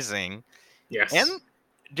amazing. Yes. And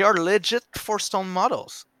they are legit 4-stone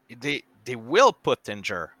models. They will put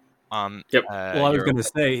injure on. Yep. Well, I was going to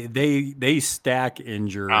say they stack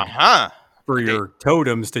injure for your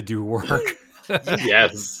totems to do work.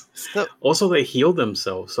 Yes. Also, they heal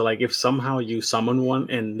themselves. So, like, if somehow you summon one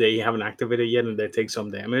and they haven't activated yet and they take some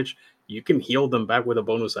damage, you can heal them back with a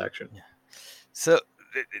bonus action. Yeah. So,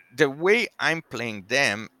 the way I'm playing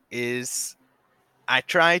them is I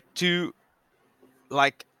try to,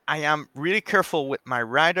 I am really careful with my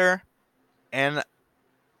rider, and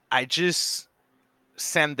I just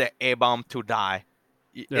send the A-bomb to die.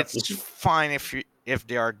 It's fine if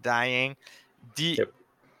they are dying.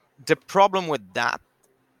 The problem with that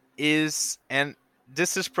is, and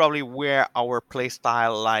this is probably where our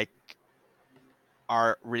playstyle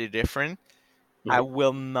are really different. I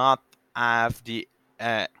will not have the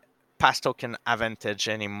pass token advantage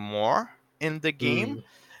anymore in the game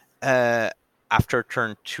after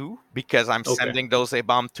turn 2 because I'm sending those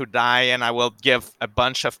A-bomb to die, and I will give a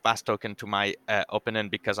bunch of pass token to my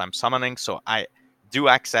opponent because I'm summoning. So I do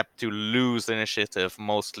accept to lose initiative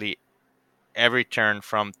mostly every turn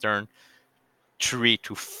from turn 3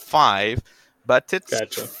 to 5, but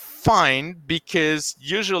it's fine because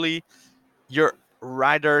usually your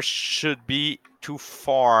rider should be too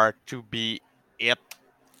far to be hit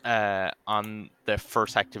on the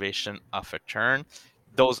first activation of a turn.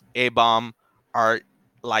 Those A-bomb are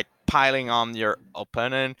piling on your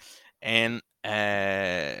opponent, and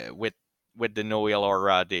with the no heal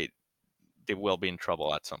aura, they will be in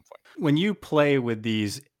trouble at some point. When you play with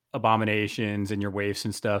these abominations and your waifs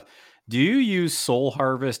and stuff, do you use Soul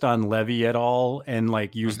Harvest on Levy at all and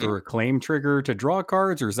use the reclaim trigger to draw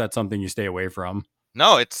cards, or is that something you stay away from?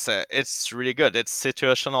 No, it's really good. It's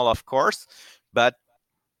situational, of course, but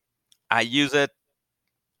I use it,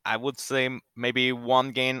 I would say maybe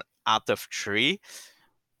 1 game out of 3,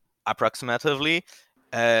 approximately.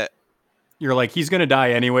 You're like, he's going to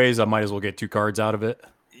die anyways. I might as well get 2 cards out of it.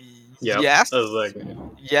 Yes.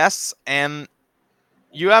 Yes, and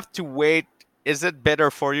you have to wait. Is it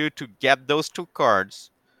better for you to get those 2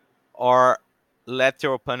 cards or let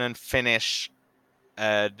your opponent finish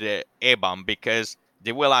the A-bomb, because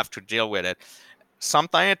they will have to deal with it?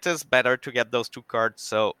 Sometimes it is better to get those 2 cards,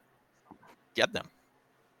 so get them.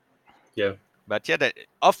 Yeah. But yeah,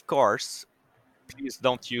 of course, please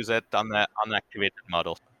don't use it on the unactivated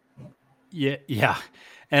model. Yeah.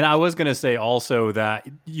 And I was going to say also that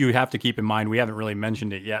you have to keep in mind, we haven't really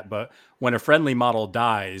mentioned it yet, but when a friendly model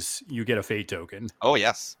dies, you get a fate token. Oh,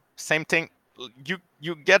 yes. Same thing.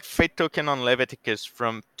 You get fate token on Leveticus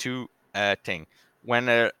from 2 things. When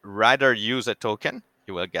a rider uses a token,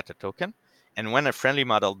 you will get a token. And when a friendly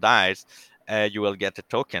model dies, you will get a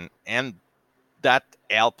token. And that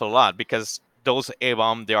helps a lot because those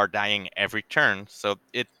A-bomb, they are dying every turn. So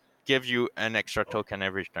it gives you an extra token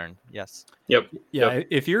every turn. Yes. Yep. Yeah.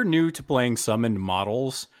 If you're new to playing summoned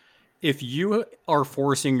models, if you are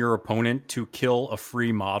forcing your opponent to kill a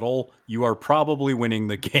free model, you are probably winning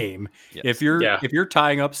the game. Yes. If you're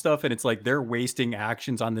tying up stuff and it's like they're wasting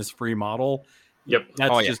actions on this free model,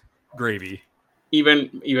 that's just gravy.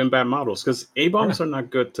 Even bad models, because A-bombs are not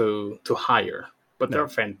good to hire, but they're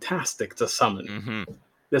fantastic to summon. Mm-hmm.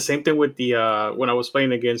 The same thing with the when I was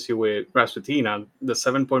playing against you with Rasputina, the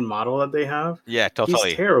 7-point model that they have. Yeah, totally.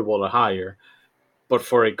 He's terrible to hire, but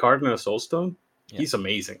for a card and a soulstone, he's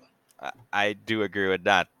amazing. I do agree with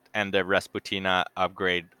that. And the Rasputina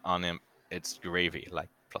upgrade on him, it's gravy,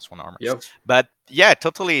 +1 armor. Yep. But yeah,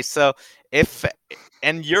 totally. So the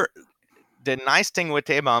nice thing with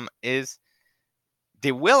A-bomb is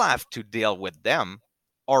they will have to deal with them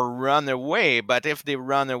or run away. But if they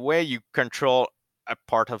run away, you control a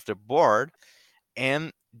part of the board.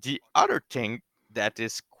 And the other thing that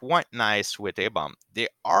is quite nice with A-bomb, they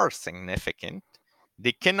are significant.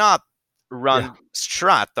 They cannot run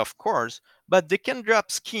strat, of course, but they can drop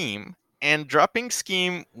scheme, and dropping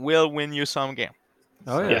scheme will win you some game.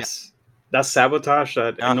 Oh yeah. Yes. That sabotage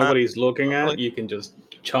that nobody's looking at, Totally. you can just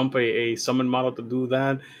chump a summon model to do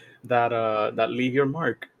that. That leave your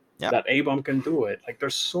mark. Yeah. That A-bomb can do it. Like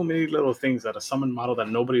there's so many little things that a summon model that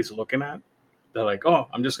nobody's looking at. They're like, oh,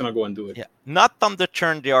 I'm just gonna go and do it. Yeah, not on the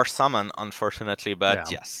turn they are summoned, unfortunately, but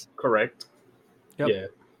yes. Correct. Yep. Yeah.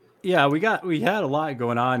 Yeah, we had a lot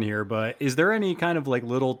going on here, but is there any kind of like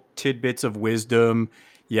little tidbits of wisdom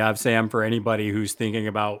you have, Sam, for anybody who's thinking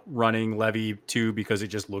about running Levy 2 because it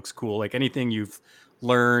just looks cool? Like anything you've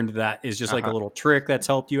learned that is just like a little trick that's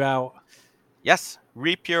helped you out? Yes,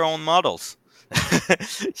 reap your own models.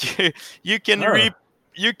 you can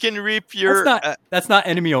reap your. That's not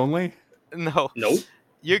enemy only. No. Nope.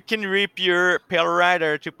 You can reap your Pale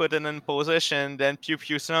Rider to put it in position, then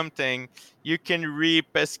pew something. You can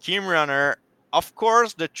reap a Scheme Runner. Of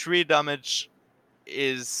course, the 3 damage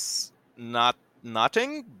is not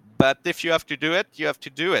nothing, but if you have to do it, you have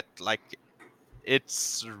to do it. Like,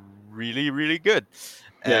 it's really, really good.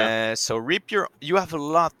 Yeah. So reap your. You have a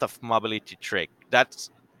lot of mobility trick.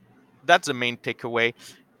 That's the main takeaway.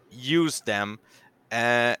 Use them.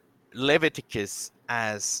 Leveticus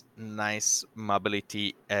has nice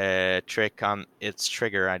mobility trick on its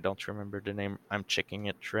trigger. I don't remember the name. I'm checking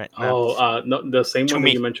it right now. Oh, no, the same one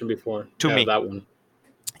that you mentioned before. Me. That one.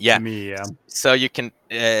 Yeah. To me, yeah. So you can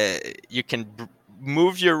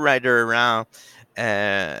move your rider around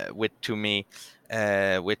with To Me,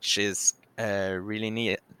 which is really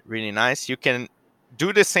neat, really nice. You can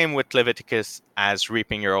do the same with Leveticus as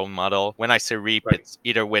reaping your own model. When I say reap, it's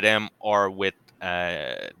either with him or with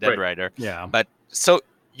Dead Rider. Yeah. But so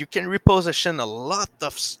you can reposition a lot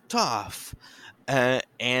of stuff,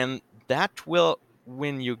 and that will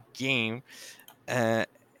win you game. I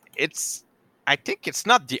think it's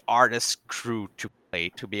not the hardest crew to play,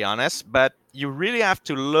 to be honest, but you really have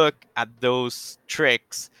to look at those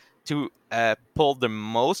tricks to pull the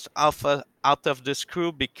most out of this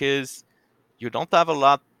crew, because you don't have a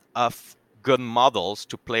lot of good models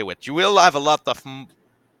to play with. You will have a lot of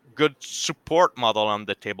good support model on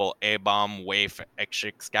the table, A-Bomb, Wave,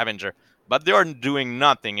 X-Chick, Scavenger, but they are doing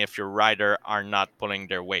nothing if your rider are not pulling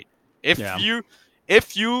their weight. If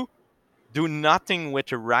you do nothing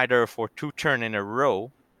with a rider for 2 turns in a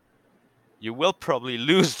row, you will probably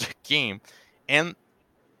lose the game. And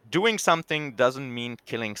doing something doesn't mean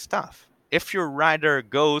killing stuff. If your rider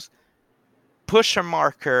goes push a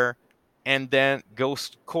marker and then go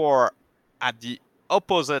score at the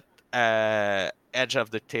opposite edge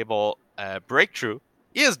of the table breakthrough,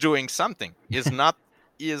 he is doing something. He is not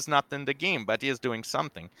in the game, but he is doing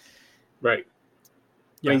something. Right.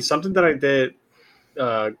 Yeah. I mean, something that I did,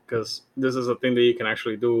 because this is a thing that you can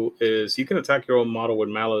actually do, is you can attack your own model with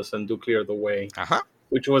Malice and do Clear the Way.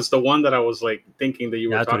 Which was the one that I was like thinking that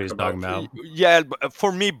you were talking about. Yeah,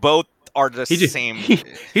 for me, both are the same.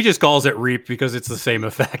 He just calls it reap because it's the same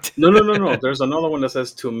effect. No. There's another one that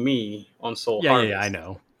says To Me on Soul Harvest. Yeah, I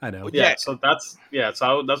know. Yeah, so that's that's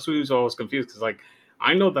the reason I was confused, because like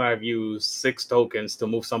I know that I've used 6 tokens to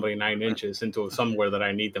move somebody 9 inches into somewhere that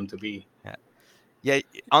I need them to be. Yeah.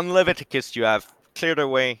 On Leveticus, you have Clear the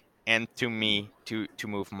Way and To Me to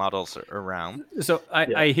move models around. So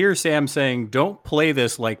I hear Sam saying, don't play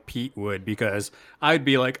this like Pete would, because I'd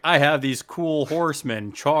be like, I have these cool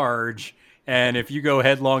horsemen, charge, and if you go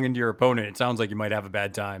headlong into your opponent, it sounds like you might have a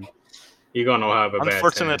bad time. You're going to have a bad time.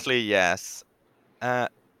 Unfortunately, yes.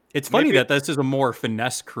 It's funny that this is a more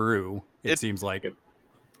finesse crew, it seems like.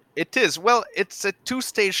 It is. Well, it's a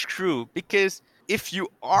 2-stage crew, because if you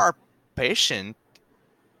are patient,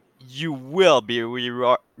 you will be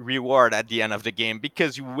rewarded at the end of the game,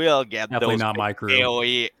 because you will get Definitely those not my crew.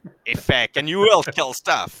 AoE effect, and you will kill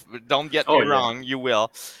stuff. Don't get me wrong, you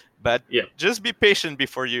will. But just be patient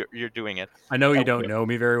before you're doing it. I know you don't know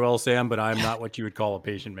me very well, Sam, but I'm not what you would call a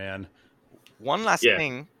patient man. One last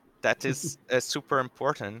thing that is super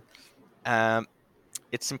important.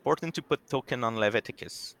 It's important to put token on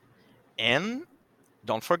Leveticus. And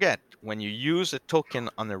don't forget, when you use a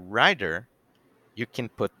token on a rider, you can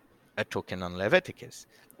put a token on Leveticus.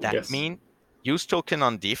 That means use token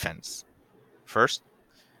on defense first,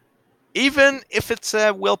 even if it's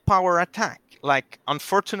a willpower attack. Like,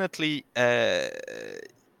 unfortunately,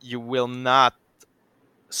 you will not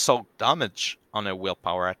soak damage on a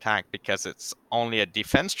willpower attack because it's only a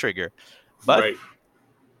defense trigger. But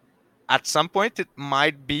at some point, it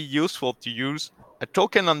might be useful to use a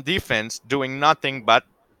token on defense doing nothing but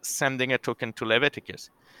sending a token to Leveticus.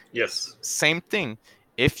 Yes. Same thing.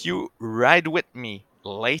 If you ride with me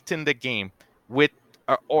late in the game with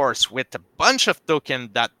a horse with a bunch of tokens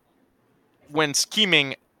that, when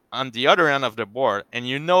scheming on the other end of the board, and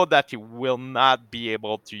you know that you will not be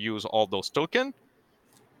able to use all those tokens,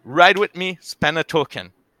 ride with me, spend a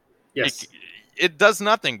token. Yes. It does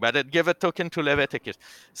nothing, but it give a token to Leveticus.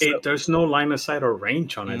 So, There's no line of sight or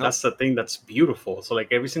range on it. No. That's the thing that's beautiful. So like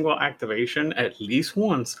every single activation, at least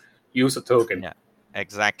once, use a token. Yeah,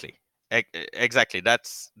 exactly. Exactly.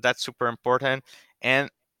 That's super important. And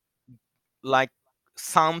like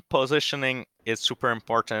sound positioning is super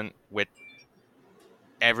important with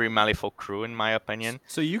every Malifaux crew, in my opinion.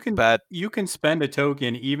 So you can But spend a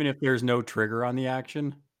token even if there's no trigger on the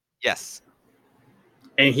action. yes,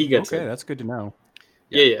 And he gets Okay, it. that's good to know.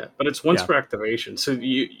 Yeah. But it's once Yeah. per activation. So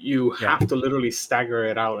you have to literally stagger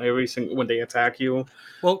it out every single when they attack you.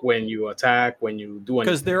 Well, when you attack, when you do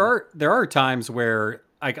anything. because there are times where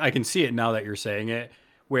I can see it now that you're saying it,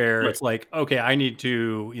 where it's like, okay, I need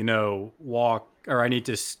to walk, or I need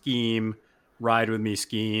to scheme, ride with me,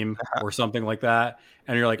 scheme, or something like that.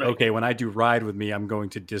 And you're like, okay, when I do ride with me, I'm going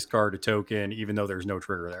to discard a token, even though there's no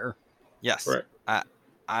trigger there. yes, Right.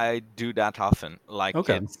 I do that often. Like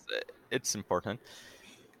Okay. it's important.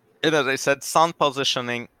 And as I said, sound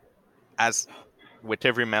positioning, as with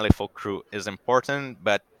every Malifaux crew, is important,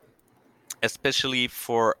 but especially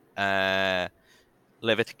for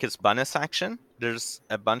Leveticus bonus action, there's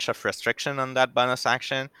a bunch of restriction on that bonus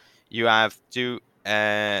action. You have to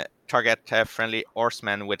target a friendly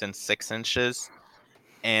horseman within 6 inches,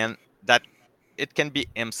 and that it can be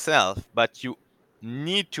himself, but you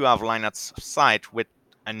need to have line of sight with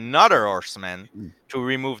another horseman to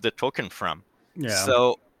remove the token from. Yeah.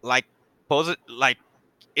 So like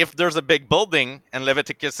if there's a big building and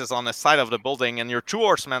Leveticus is on the side of the building and your 2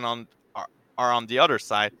 horsemen are on the other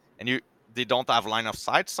side, and they don't have line of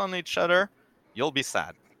sights on each other, you'll be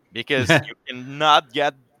sad because you cannot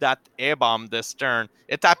get that A-bomb this turn.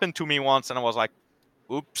 It happened to me once and I was like,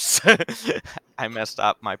 oops, I messed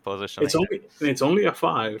up my position. It's only a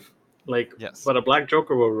 5. Like, yes. But a Black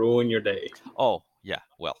Joker will ruin your day. Oh, yeah.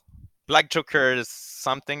 Well, Black Joker is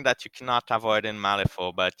something that you cannot avoid in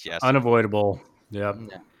Malifaux, but yes. Unavoidable. Yep.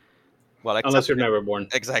 Yeah. Well, unless you're never born.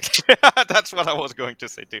 Exactly. That's what I was going to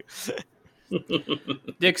say too.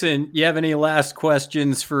 Dixon, you have any last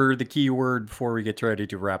questions for the keyword before we get ready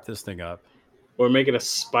to wrap this thing up? We're making a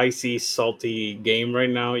spicy, salty game right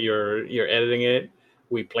now. You're editing it.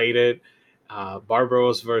 We played it.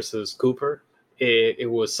 Barbaros versus Cooper. It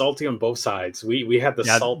was salty on both sides. We had the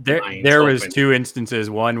salt. There was 2 instances.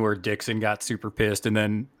 One where Dixon got super pissed, and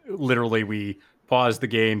then literally we paused the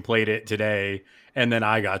game, played it today, and then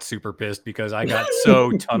I got super pissed because I got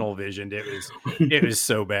so tunnel visioned. It was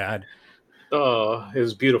so bad. Oh, it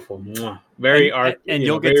was beautiful. Very and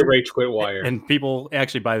you'll get very rage quit wire. And people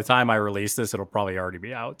actually, by the time I release this, it'll probably already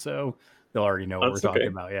be out, so they'll already know what we're talking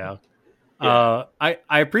about. Yeah.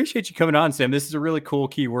 I appreciate you coming on, Sam. This is a really cool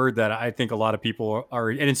keyword that I think a lot of people are,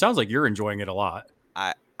 and it sounds like you're enjoying it a lot.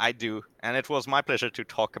 I do, and it was my pleasure to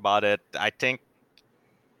talk about it. I think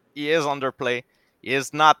he is underplay. He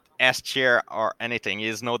is not S tier or anything. He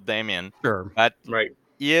is no Damien. Sure. But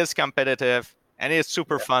he is competitive, and he is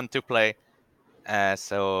super fun to play. I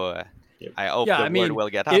hope the word will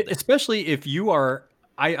get out there. Especially if you are,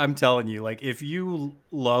 I'm telling you, like, if you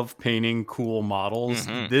love painting cool models,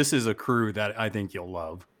 this is a crew that I think you'll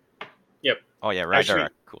love. Yep. Oh yeah, right. Actually,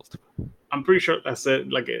 cool. I'm pretty sure I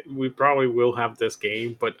said, like, we probably will have this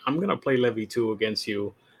game, but I'm gonna play Levy 2 against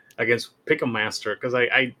you, pick a master, because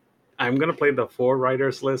I'm gonna play the 4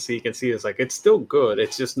 riders list so you can see it's still good.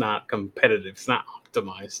 It's just not competitive. It's not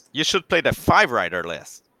optimized. You should play the 5 rider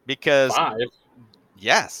list because 5.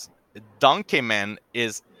 Yes, Donkey Man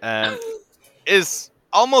is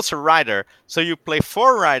almost a rider. So you play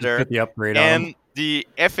 4 rider the upgrade and the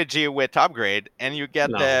effigy with upgrade, and you get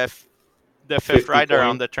the 5th rider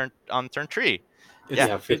on turn 3.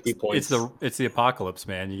 Yeah, 50 points. It's the apocalypse,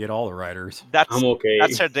 man. You get all the riders. I'm okay.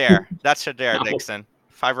 That's her there. That's her there, Dixon.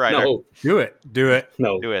 5 rider. No. Do it.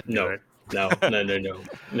 No. Do it. No. Don't All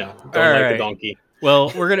like right. the donkey.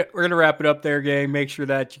 Well, we're gonna wrap it up there, gang. Make sure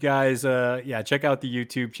that you guys check out the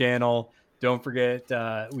YouTube channel. Don't forget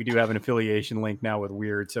we do have an affiliation link now with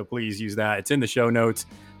Weird, so please use that. It's in the show notes,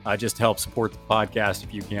 just to help support the podcast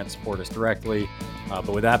if you can't support us directly. But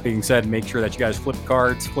with that being said, make sure that you guys flip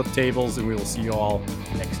cards, flip tables, and we will see you all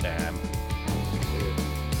next time.